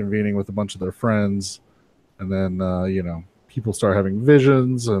sort of reconvening with a bunch of their friends. And then, people start having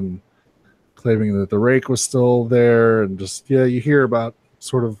visions and claiming that the rake was still there. And just, you hear about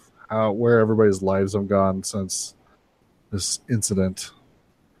sort of where everybody's lives have gone since this incident.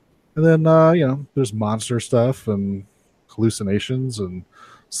 And then, there's monster stuff and hallucinations and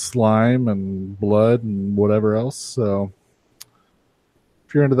slime and blood and whatever else. So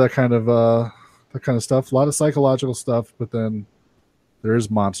if you're into that kind of stuff, a lot of psychological stuff, but then there is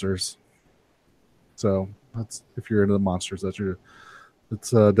monsters. So that's, if you're into the monsters, that's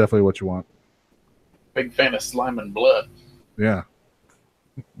definitely what you want. Big fan of slime and blood. Yeah.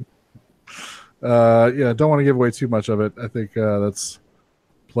 Don't want to give away too much of it. I think that's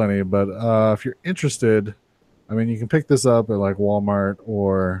plenty, but if you're interested, I mean, you can pick this up at like Walmart,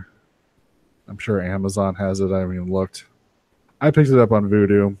 or I'm sure Amazon has it. I haven't even looked. I picked it up on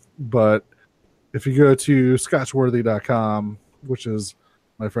Vudu, but if you go to scotchworthy.com, which is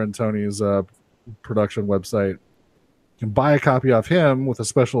my friend Tony's production website, you can buy a copy off him with a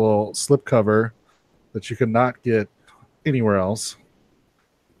special slipcover that you cannot get anywhere else.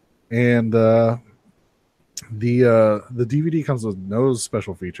 And the DVD comes with no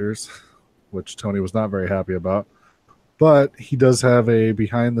special features, which Tony was not very happy about. But he does have a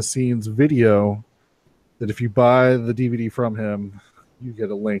behind-the-scenes video that if you buy the DVD from him, you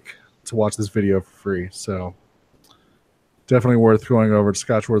get a link to watch this video for free. So definitely worth going over to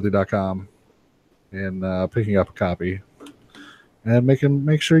scotchworthy.com and picking up a copy. And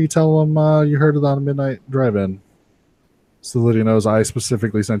make sure you tell him you heard it on a Midnight Drive-In, so that he knows I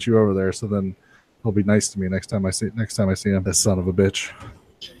specifically sent you over there. So then he'll be nice to me next time I see him. This son of a bitch.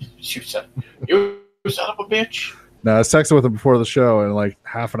 You son of a bitch. No, I was texting with him before the show, and like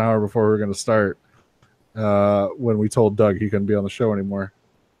half an hour before we were going to start, when we told Doug he couldn't be on the show anymore.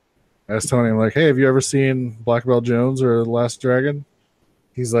 I asked Tony, I'm like, hey, have you ever seen Black Belt Jones or The Last Dragon?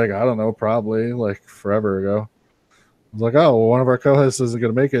 He's like, I don't know, probably like forever ago. I was like, oh, well, one of our co-hosts isn't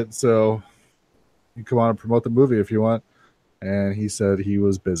going to make it, so you can come on and promote the movie if you want. And he said he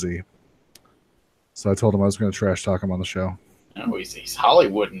was busy. So I told him I was going to trash talk him on the show. Oh, he's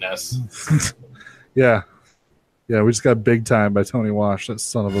Hollywooding us. Yeah. Yeah, we just got Big Time by Tony Wash, that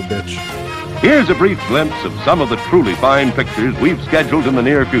son of a bitch. Here's a brief glimpse of some of the truly fine pictures we've scheduled in the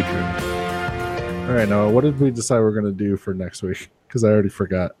near future. All right, Noah, what did we decide we're going to do for next week? Because I already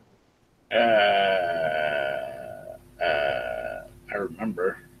forgot. I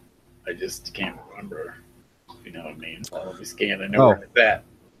remember. I just can't remember. You know what I mean? I'll be scanning. I know where it's at.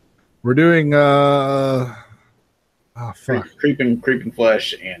 We're doing fuck. Creeping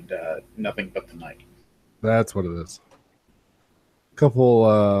Flesh and Nothing But the Night. That's what it is. A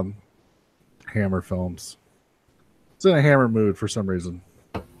couple Hammer films. It's in a Hammer mood for some reason.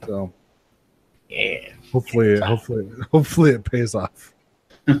 So yeah. Hopefully it pays off.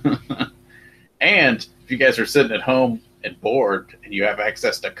 And if you guys are sitting at home and bored and you have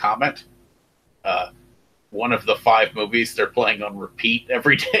access to Comet, one of the 5 movies they're playing on repeat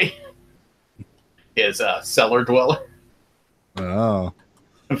every day is Cellar Dweller. Oh.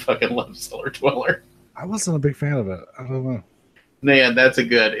 I fucking love Cellar Dweller. I wasn't a big fan of it. I don't know. Man,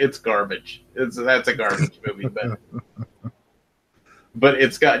 it's garbage. That's a garbage movie, but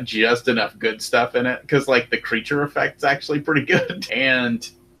it's got just enough good stuff in it because, like, the creature effect's actually pretty good, and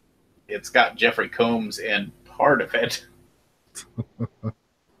it's got Jeffrey Combs in part of it.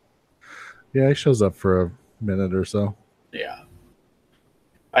 Yeah, he shows up for a minute or so. Yeah,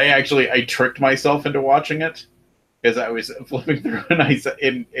 I tricked myself into watching it because I was flipping through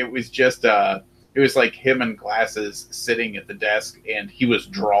and it was just it was like him in glasses sitting at the desk, and he was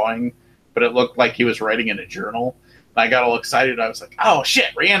drawing, but it looked like he was writing in a journal. And I got all excited. I was like, "Oh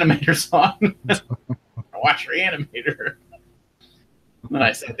shit, Reanimator's on!" I watched Reanimator. And then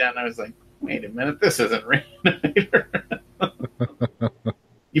I sat down and I was like, "Wait a minute, this isn't Reanimator."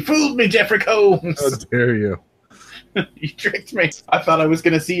 You fooled me, Jeffrey Combs. How dare you? You tricked me. I thought I was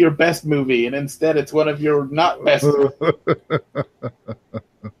going to see your best movie, and instead it's one of your not best movies.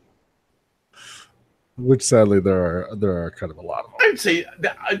 Which sadly there are kind of a lot of them.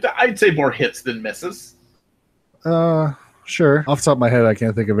 I'd say more hits than misses. Sure. Off the top of my head, I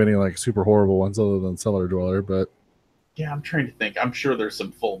can't think of any like super horrible ones other than Cellar Dweller, but yeah, I'm trying to think. I'm sure there's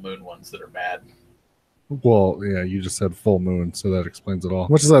some Full Moon ones that are bad. Well, yeah, you just said Full Moon, so that explains it all.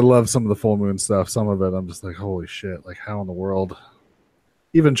 Much as I love some of the Full Moon stuff, some of it I'm just like, holy shit, like how in the world?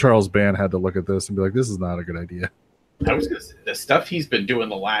 Even Charles Band had to look at this and be like, this is not a good idea. I was gonna say, the stuff he's been doing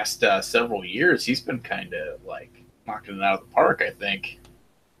the last several years, he's been kind of like knocking it out of the park, I think.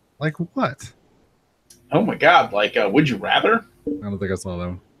 Like what? Oh my god, like Would You Rather? I don't think I saw that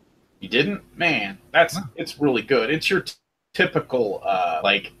one. You didn't? Man, it's really good. It's your typical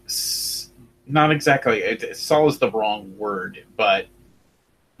not exactly, Saul is the wrong word, but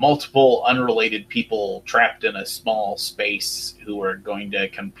multiple unrelated people trapped in a small space who are going to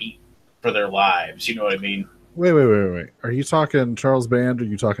compete for their lives. You know what I mean? Wait. Are you talking Charles Band or are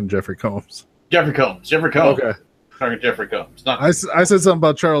you talking Jeffrey Combs? Jeffrey Combs. Okay. Talking Jeffrey Combs. I said something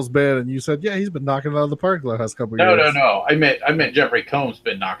about Charles Band and you said, yeah, he's been knocking it out of the park the last couple of years. No. I meant Jeffrey Combs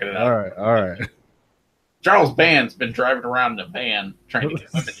been knocking it out. All right. Charles Band's been driving around in a van trying to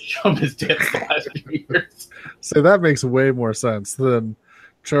get women to show him his tits the last few years. So that makes way more sense than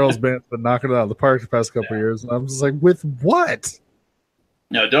Charles Band's been knocking it out of the park the past couple of years. And I'm just like, with what?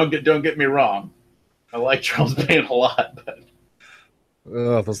 No, don't get me wrong. I like Charles Band a lot, but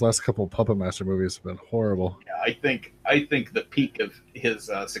those last couple of Puppet Master movies have been horrible. Yeah, I think the peak of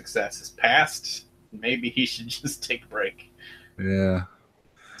his success is past. Maybe he should just take a break. Yeah.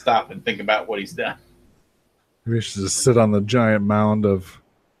 Stop and think about what he's done. Maybe he should just sit on the giant mound of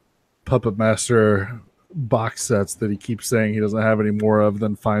Puppet Master box sets that he keeps saying he doesn't have any more of,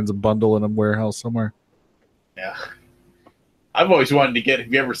 then finds a bundle in a warehouse somewhere. Yeah. I've always wanted to get,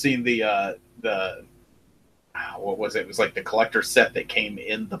 have you ever seen the what was it? It was like the collector set that came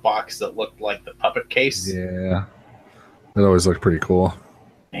in the box that looked like the puppet case. Yeah. That always looked pretty cool.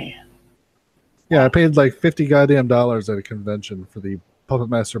 Man. Yeah, I paid like $50 goddamn at a convention for the Puppet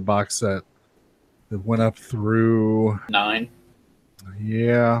Master box set that went up through 9.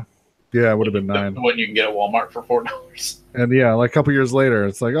 Yeah. Yeah, it would have been 9. The one you can get at Walmart for $4. And yeah, like a couple years later,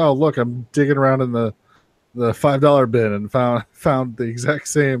 it's like, oh look, I'm digging around in the $5 bin and found the exact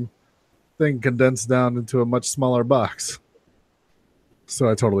same thing condensed down into a much smaller box. So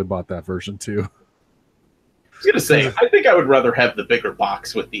I totally bought that version too. I was gonna say, I think I would rather have the bigger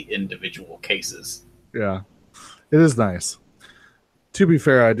box with the individual cases. Yeah, it is nice. To be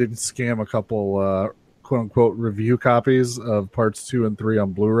fair, I did scam a couple quote unquote review copies of parts 2 and 3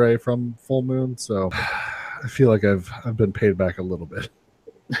 on Blu-ray from Full Moon, so I feel like I've been paid back a little bit.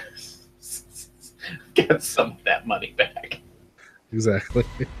 Get some of that money back. Exactly.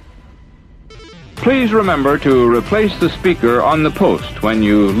 Please remember to replace the speaker on the post when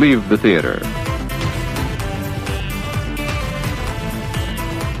you leave the theater.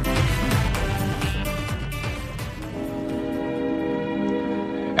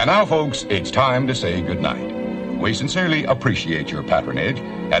 And now, folks, it's time to say goodnight. We sincerely appreciate your patronage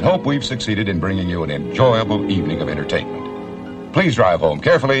and hope we've succeeded in bringing you an enjoyable evening of entertainment. Please drive home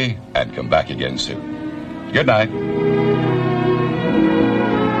carefully and come back again soon. Good night.